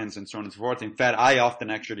Unitarians and so on and so forth. In fact, I often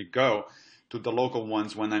actually go to the local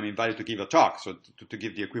ones when I'm invited to give a talk, so to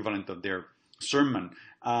give the equivalent of their sermon.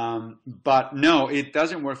 But no, it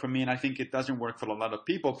doesn't work for me, and I think it doesn't work for a lot of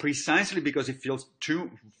people, precisely because it feels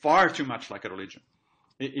far too much like a religion.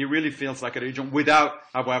 It really feels like a religion without,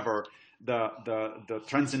 however, the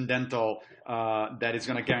transcendental that is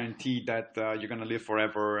going to guarantee that you're going to live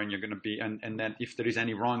forever, and you're going to be, and then if there is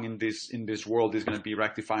any wrong in this world, is going to be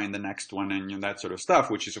rectified in the next one, and that sort of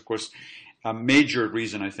stuff, which is of course a major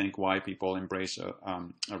reason, I think, why people embrace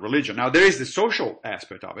a religion. Now there is the social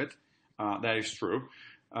aspect of it, that is true.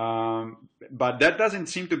 But that doesn't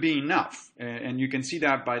seem to be enough. And you can see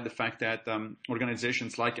that by the fact that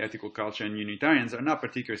organizations like Ethical Culture and Unitarians are not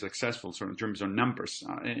particularly successful in terms of numbers.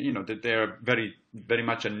 That they're very, very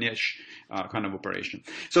much a niche kind of operation.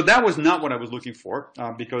 So that was not what I was looking for,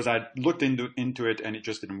 because I looked into it and it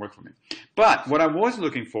just didn't work for me. But what I was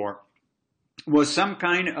looking for was some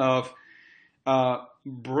kind of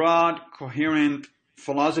broad, coherent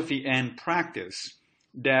philosophy and practice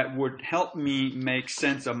that would help me make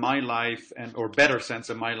sense of my life, or better sense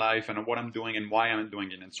of my life, and of what I'm doing and why I'm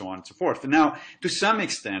doing it, and so on and so forth. And now, to some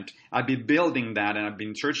extent, I've been building that, and I've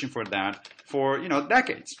been searching for that for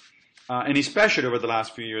decades, and especially over the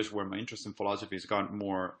last few years, where my interest in philosophy has gotten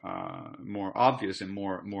more obvious and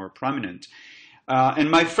more prominent.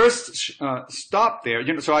 And my first stop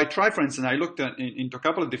there, so I tried, for instance, I looked into a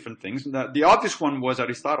couple of different things. The obvious one was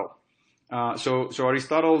Aristotle. So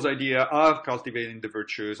Aristotle's idea of cultivating the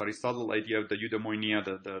virtues, Aristotle's idea of the eudaimonia,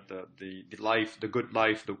 the life, the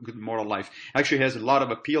good moral life, actually has a lot of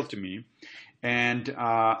appeal to me. And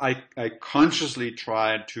I consciously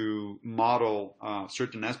tried to model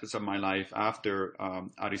certain aspects of my life after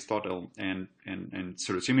Aristotle and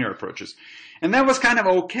sort of similar approaches. And that was kind of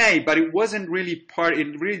okay, but it wasn't really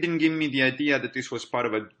it really didn't give me the idea that this was part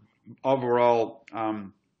of an overall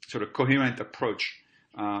sort of coherent approach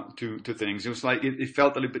to things. It was like it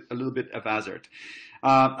felt a little bit haphazard.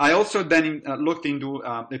 I also then looked into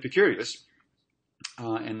Epicurus,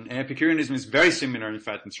 and Epicureanism is very similar, in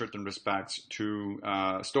fact, in certain respects to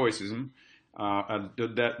Stoicism.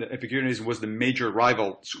 The Epicureanism was the major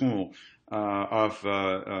rival school of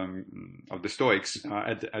the Stoics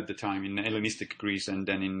at the time in Hellenistic Greece and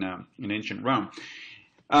then in ancient Rome.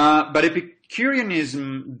 But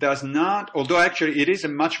Epicureanism does not, although actually it is a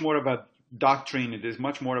much more of a doctrine, it is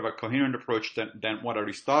much more of a coherent approach than what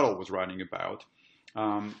Aristotle was writing about.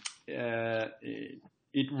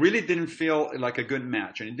 It really didn't feel like a good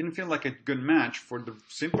match, and it didn't feel like a good match for the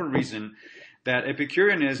simple reason that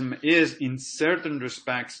Epicureanism is, in certain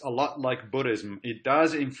respects, a lot like Buddhism. It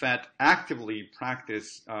does, in fact, actively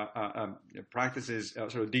practices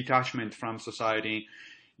sort of detachment from society.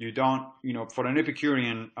 You don't, for an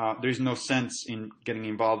Epicurean, there's no sense in getting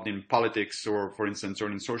involved in politics or, for instance,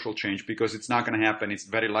 or in social change, because it's not going to happen. It's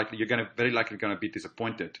very likely you're going to be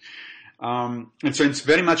disappointed. And so it's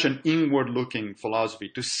very much an inward-looking philosophy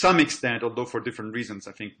to some extent, although for different reasons.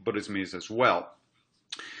 I think Buddhism is as well.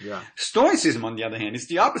 Yeah. Stoicism, on the other hand, is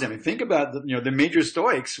the opposite. I mean, think about the major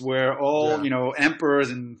Stoics were all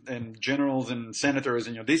emperors and generals and senators,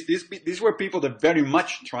 and these were people that very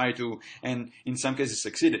much tried to, and in some cases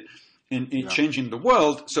succeeded in changing the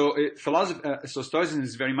world. So so Stoicism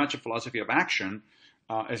is very much a philosophy of action,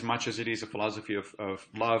 as much as it is a philosophy of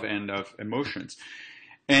love and of emotions.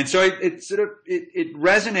 And so it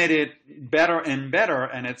resonated better and better,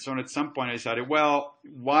 and at some point I decided, well,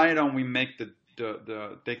 why don't we make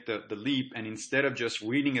take the leap, and instead of just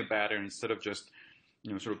reading about it, instead of just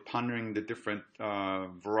sort of pondering the different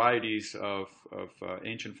varieties of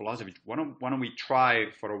ancient philosophy, why don't we try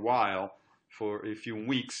for a while, for a few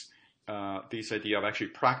weeks, this idea of actually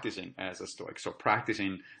practicing as a Stoic. So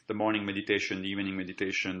practicing the morning meditation, the evening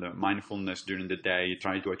meditation, the mindfulness during the day,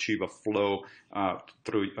 trying to achieve a flow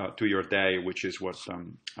to your day, which is what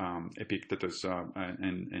Epictetus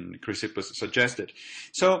and Chrysippus suggested.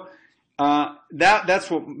 So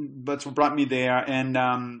that's what brought me there, and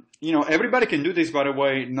everybody can do this, by the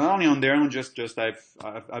way, not only on their own. Just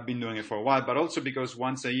I've been doing it for a while, but also because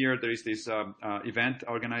once a year there is this event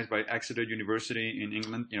organized by Exeter University in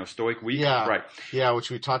England, Stoic Week, right? Yeah,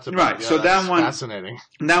 which we talked about. Right, yeah, so that one fascinating.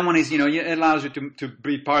 That one is it allows you to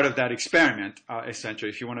be part of that experiment.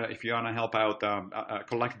 Essentially, if you wanna help out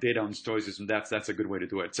collect data on Stoicism, that's a good way to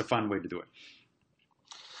do it. It's a fun way to do it.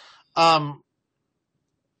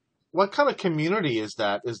 What kind of community is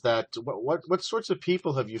that? What sorts of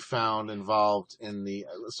people have you found involved in the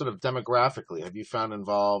sort of demographically? Have you found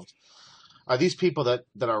involved? Are these people that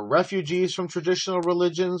are refugees from traditional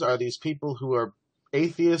religions? Are these people who are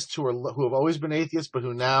atheists who have always been atheists but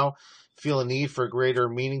who now feel a need for greater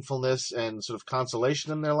meaningfulness and sort of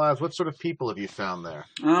consolation in their lives? What sort of people have you found there?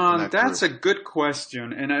 That's a good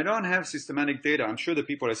question, and I don't have systematic data. I'm sure the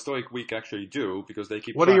people at Stoic Week actually do, because they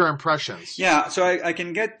keep. What are your impressions? Yeah, so I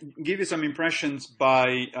can give you some impressions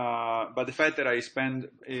by the fact that I spend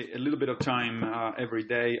a little bit of time every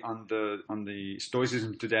day on the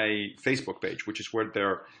Stoicism Today Facebook page, which is where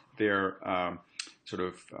their sort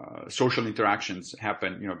of social interactions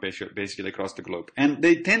happen, basically across the globe. And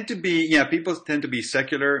they tend to be, people tend to be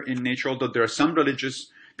secular in nature, although there are some religious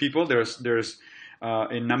people. There's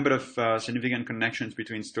a number of significant connections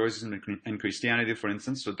between Stoicism and Christianity, for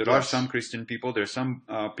instance. So there are some Christian people. There are some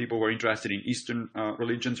people who are interested in Eastern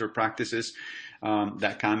religions or practices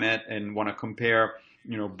that come at and want to compare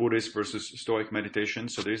Buddhist versus Stoic meditation.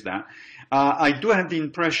 So there's that. I do have the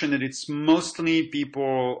impression that it's mostly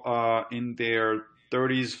people in their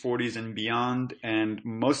 30s, 40s, and beyond, and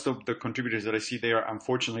most of the contributors that I see there,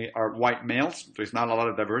 unfortunately, are white males. There's not a lot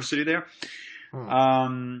of diversity there.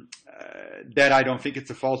 That I don't think it's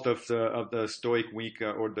the fault of the Stoic Week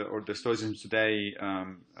or the Stoicism Today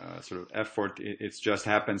sort of effort. It just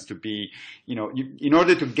happens to be, in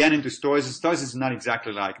order to get into Stoicism is not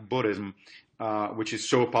exactly like Buddhism, which is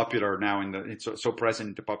so popular now it's so present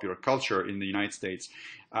in the popular culture in the United States.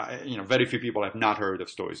 Very few people have not heard of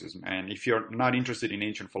Stoicism, and if you're not interested in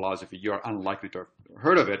ancient philosophy, you're unlikely to have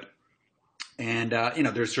heard of it. And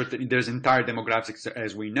there's entire demographics,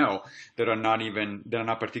 as we know, that are not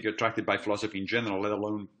particularly attracted by philosophy in general, let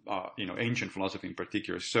alone ancient philosophy in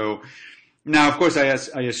particular. So now, of course,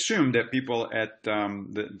 I assume that people at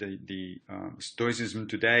the Stoicism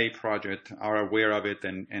Today project are aware of it,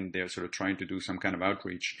 and they're sort of trying to do some kind of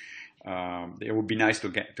outreach. It would be nice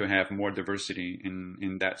to have more diversity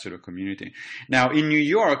in that sort of community. Now, in New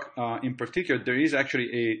York, in particular, there is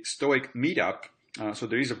actually a Stoic meetup. So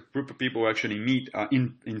there is a group of people who actually meet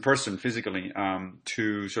in person, physically,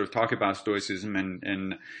 to sort of talk about Stoicism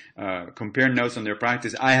and compare notes on their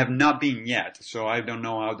practice. I have not been yet, so I don't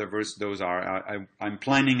know how diverse those are. I'm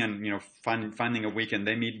planning on finding a weekend.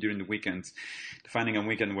 They meet during the weekends, finding a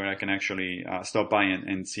weekend where I can actually stop by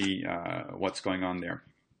and see what's going on there.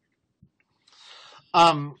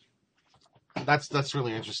 That's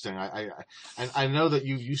really interesting. I know that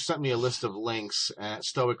you sent me a list of links,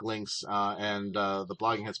 Stoic links, and the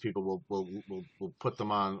Blogging Heads people will put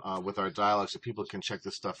them on with our dialogue so people can check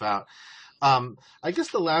this stuff out. I guess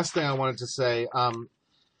the last thing I wanted to say, and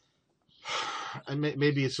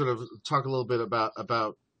maybe sort of talk a little bit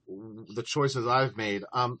about the choices I've made.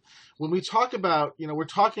 When we talk about, we're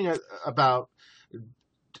talking about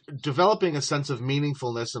developing a sense of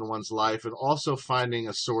meaningfulness in one's life, and also finding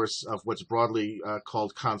a source of what's broadly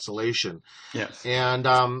called consolation. Yes. And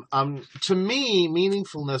to me,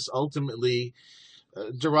 meaningfulness ultimately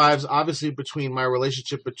derives obviously between my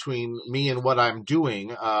relationship between me and what I'm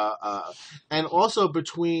doing, and also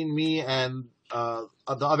between me and the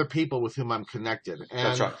other people with whom I'm connected. And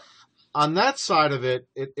That's right. on that side of it,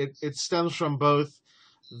 it stems from both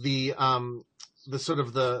the sort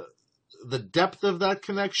of the depth of that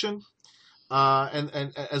connection,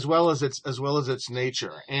 and as well as its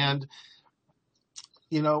nature. And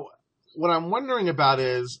what I'm wondering about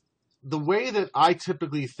is the way that I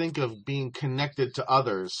typically think of being connected to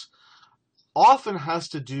others often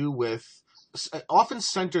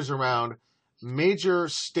centers around major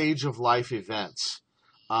stage of life events.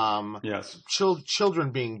 Yes.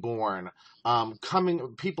 Children being born,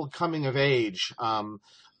 people coming of age,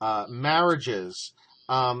 marriages,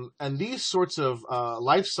 and these sorts of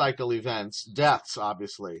life cycle events, deaths,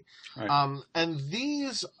 obviously. Right. And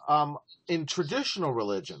these, in traditional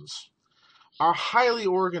religions, are highly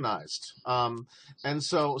organized. And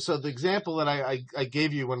so the example that I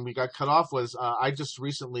gave you when we got cut off was I just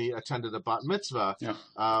recently attended a bat mitzvah. Yeah.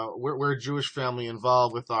 We're a Jewish family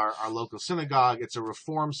involved with our local synagogue. It's a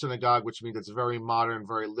Reform synagogue, which means it's very modern,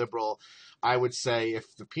 very liberal. I would say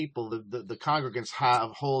if the people, the congregants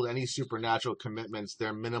hold any supernatural commitments,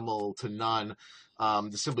 they're minimal to none.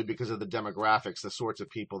 Simply because of the demographics, the sorts of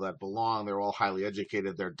people that belong. They're all highly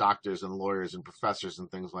educated. They're doctors and lawyers and professors and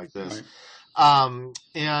things like this. Right.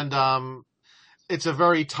 It's a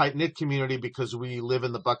very tight-knit community because we live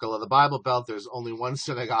in the buckle of the Bible Belt. There's only one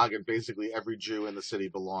synagogue, and basically every Jew in the city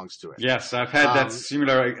belongs to it. Yes, I've had that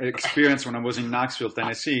similar experience when I was in Knoxville,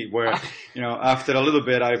 Tennessee, where, after a little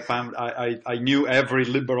bit, I found I knew every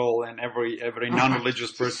liberal and every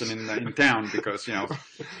non-religious person in town because, yeah.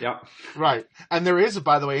 Right. And there is,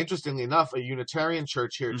 by the way, interestingly enough, a Unitarian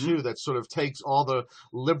church here, too, that sort of takes all the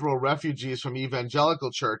liberal refugees from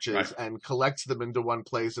evangelical churches and collects them into one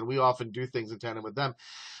place, and we often do things in tandem with them.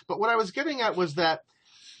 But what I was getting at was that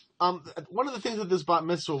one of the things with this bat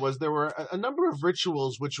mitzvah was there were a number of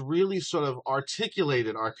rituals which really sort of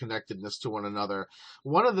articulated our connectedness to one another.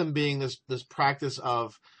 One of them being this practice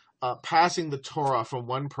of passing the Torah from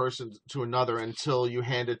one person to another until you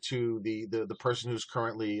hand it to the person who's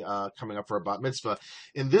currently coming up for a bat mitzvah.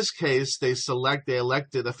 In this case, the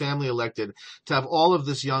family elected to have all of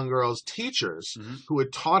this young girl's teachers who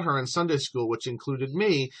had taught her in Sunday school, which included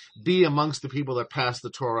me, be amongst the people that pass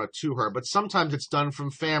the Torah to her. But sometimes it's done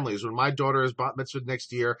from families. When my daughter is bat mitzvah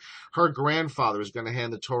next year, her grandfather is going to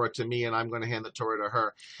hand the Torah to me, and I'm going to hand the Torah to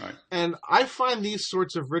her. Right. And I find these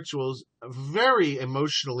sorts of rituals very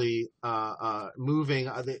emotionally moving.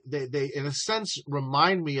 They, in a sense,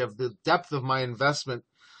 remind me of the depth of my investment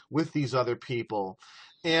with these other people.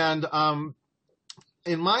 And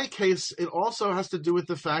in my case, it also has to do with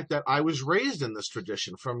the fact that I was raised in this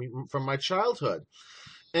tradition from my childhood.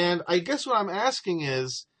 And I guess what I'm asking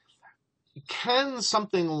is, can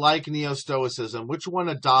something like Neo-Stoicism, which one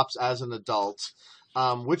adopts as an adult,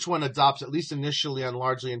 which one adopts, at least initially, on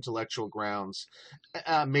largely intellectual grounds,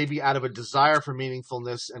 maybe out of a desire for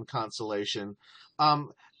meaningfulness and consolation,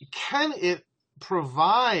 can it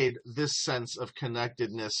provide this sense of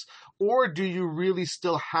connectedness, or do you really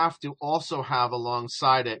still have to also have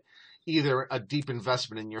alongside it either a deep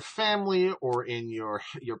investment in your family, or in your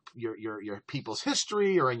people's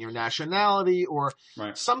history, or in your nationality, or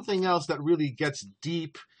something else that really gets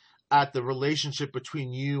deep at the relationship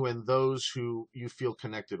between you and those who you feel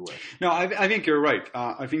connected with? No, I think you're right.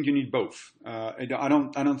 I think you need both. I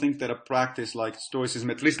don't think that a practice like Stoicism,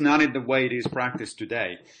 at least not in the way it is practiced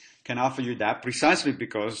today, can offer you that, precisely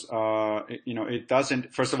because it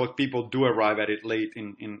doesn't. First of all, people do arrive at it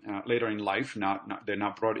later in life. They're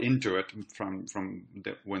not brought into it from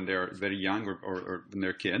when they're very young or when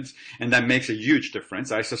they're kids, and that makes a huge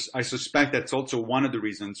difference. I suspect that's also one of the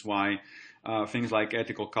reasons why things like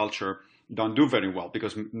ethical culture don't do very well,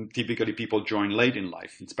 because typically people join late in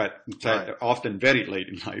life. It's often very late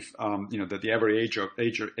in life. That the average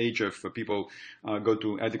age of people go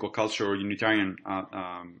to ethical culture or Unitarian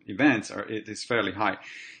events is fairly high.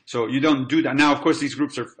 So you don't do that. Now, of course, these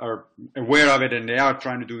groups are aware of it, and they are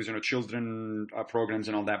trying to do children programs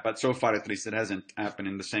and all that. But so far, at least, it hasn't happened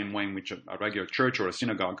in the same way in which a regular church or a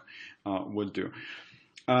synagogue would do.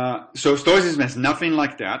 So Stoicism has nothing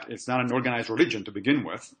like that. It's not an organized religion to begin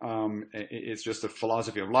with. It's just a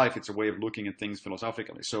philosophy of life. It's a way of looking at things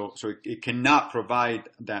philosophically. So it cannot provide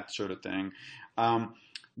that sort of thing.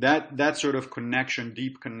 That sort of connection,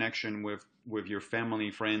 deep connection with with your family,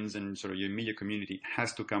 friends, and sort of your immediate community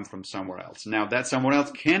has to come from somewhere else. Now, that somewhere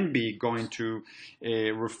else can be going to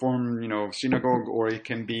a Reform, synagogue, or it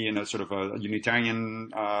can be in a sort of a Unitarian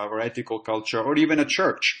or ethical culture, or even a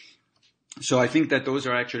church. So I think that those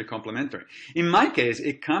are actually complementary. In my case,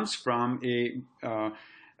 it comes from a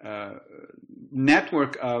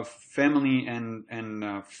network of family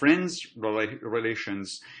and friends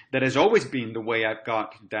relations that has always been the way I've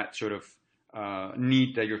got that sort of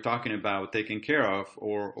need that you're talking about taken care of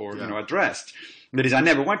or addressed. That is, I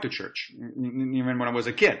never went to church, even when I was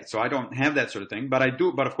a kid, so I don't have that sort of thing. But I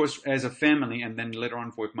do. But of course, as a family, and then later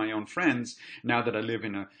on with my own friends, now that I live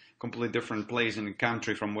in a completely different place in the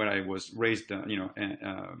country from where I was raised,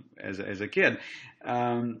 as a kid,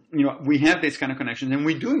 we have these kind of connections, and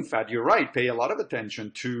we do, in fact, you're right, pay a lot of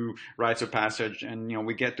attention to rites of passage, and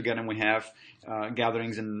we get together and we have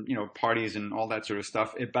gatherings and parties and all that sort of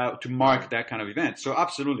stuff to mark that kind of event. So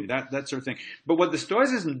absolutely, that sort of thing. But what the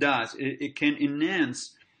Stoicism does, it can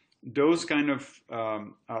enhance those kind of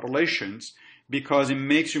relations because it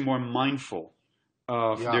makes you more mindful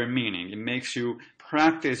of their meaning. It makes you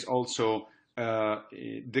practice also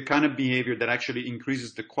the kind of behavior that actually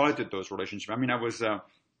increases the quality of those relationships. I mean, it was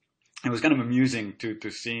kind of amusing to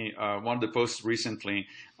see one of the posts recently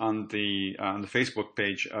on the Facebook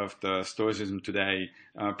page of the Stoicism Today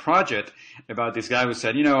project about this guy who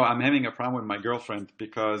said, I'm having a problem with my girlfriend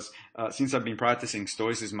because since I've been practicing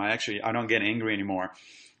Stoicism, I don't get angry anymore.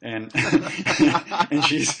 And and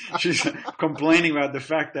she's complaining about the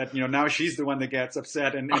fact that now she's the one that gets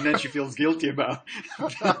upset, and then she feels guilty about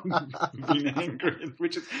being angry,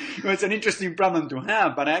 which is it's an interesting problem to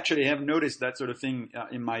have. But I actually have noticed that sort of thing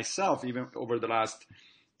in myself, even over the last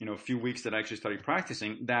few weeks that I actually started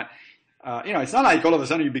practicing. That it's not like all of a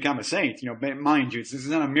sudden you become a saint. Mind you, this is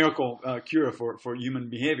not a miracle cure for human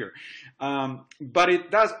behavior. But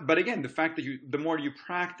it does. But again, the fact that the more you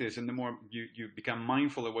practice and the more you become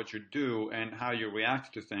mindful of what you do and how you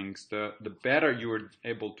react to things, the better you are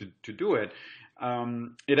able to do it.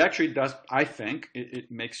 It actually does, I think,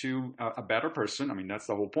 it makes you a better person. I mean, that's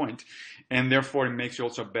the whole point. And therefore, it makes you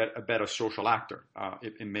also a better social actor.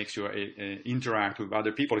 It makes you interact with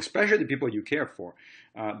other people, especially the people you care for,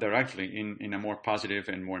 directly in a more positive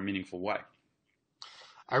and more meaningful way.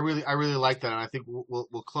 I really like that, and I think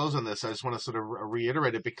we'll close on this. I just want to sort of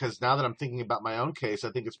reiterate it because now that I'm thinking about my own case, I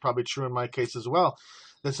think it's probably true in my case as well.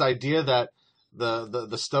 This idea that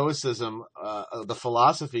the Stoicism, the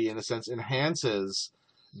philosophy, in a sense, enhances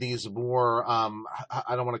these more,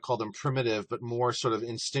 I don't want to call them primitive, but more sort of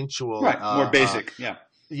instinctual. Right, more basic, yeah.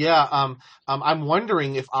 Yeah, I'm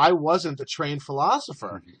wondering if I wasn't a trained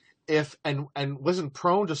philosopher, and wasn't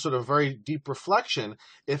prone to sort of very deep reflection,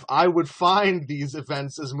 if I would find these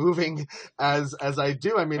events as moving as I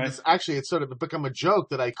do. I mean, right. It's sort of become a joke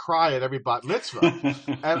that I cry at every bat mitzvah,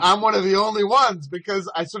 and I'm one of the only ones because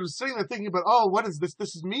I sort of sitting there thinking about, what is this?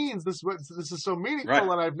 This means this is so meaningful, right.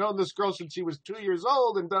 And I've known this girl since she was 2 years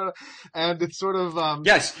old, and it's sort of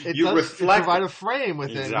yes, it provide a frame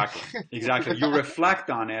within. Exactly. You reflect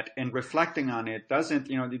on it, and reflecting on it doesn't.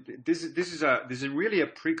 This is really a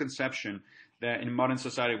preconception that in modern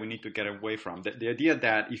society we need to get away from. The idea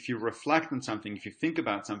that if you reflect on something, if you think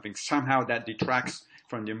about something, somehow that detracts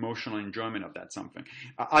from the emotional enjoyment of that something.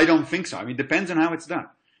 I don't think so. I mean, it depends on how it's done.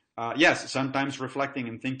 Yes, sometimes reflecting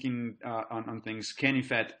and thinking on things can in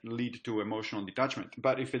fact lead to emotional detachment.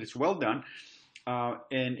 But if it is well done,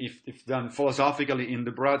 and if done philosophically in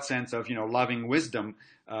the broad sense of loving wisdom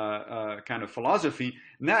kind of philosophy,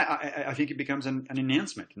 now I think it becomes an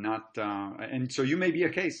enhancement, not and so you may be a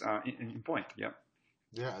case in point.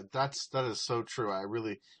 Yeah, that is so true. I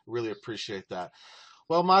really appreciate that.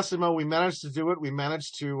 Well, Massimo, we managed to do it. We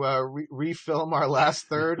managed to refilm our last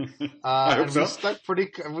third. I hope so.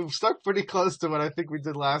 We've stuck pretty close to what I think we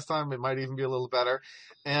did last time. It might even be a little better.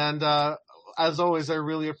 And as always, I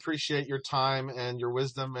really appreciate your time and your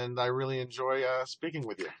wisdom, and I really enjoy speaking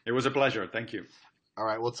with you. It was a pleasure. Thank you. All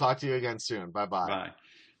right, we'll talk to you again soon. Bye-bye. Bye.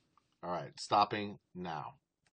 All right, stopping now.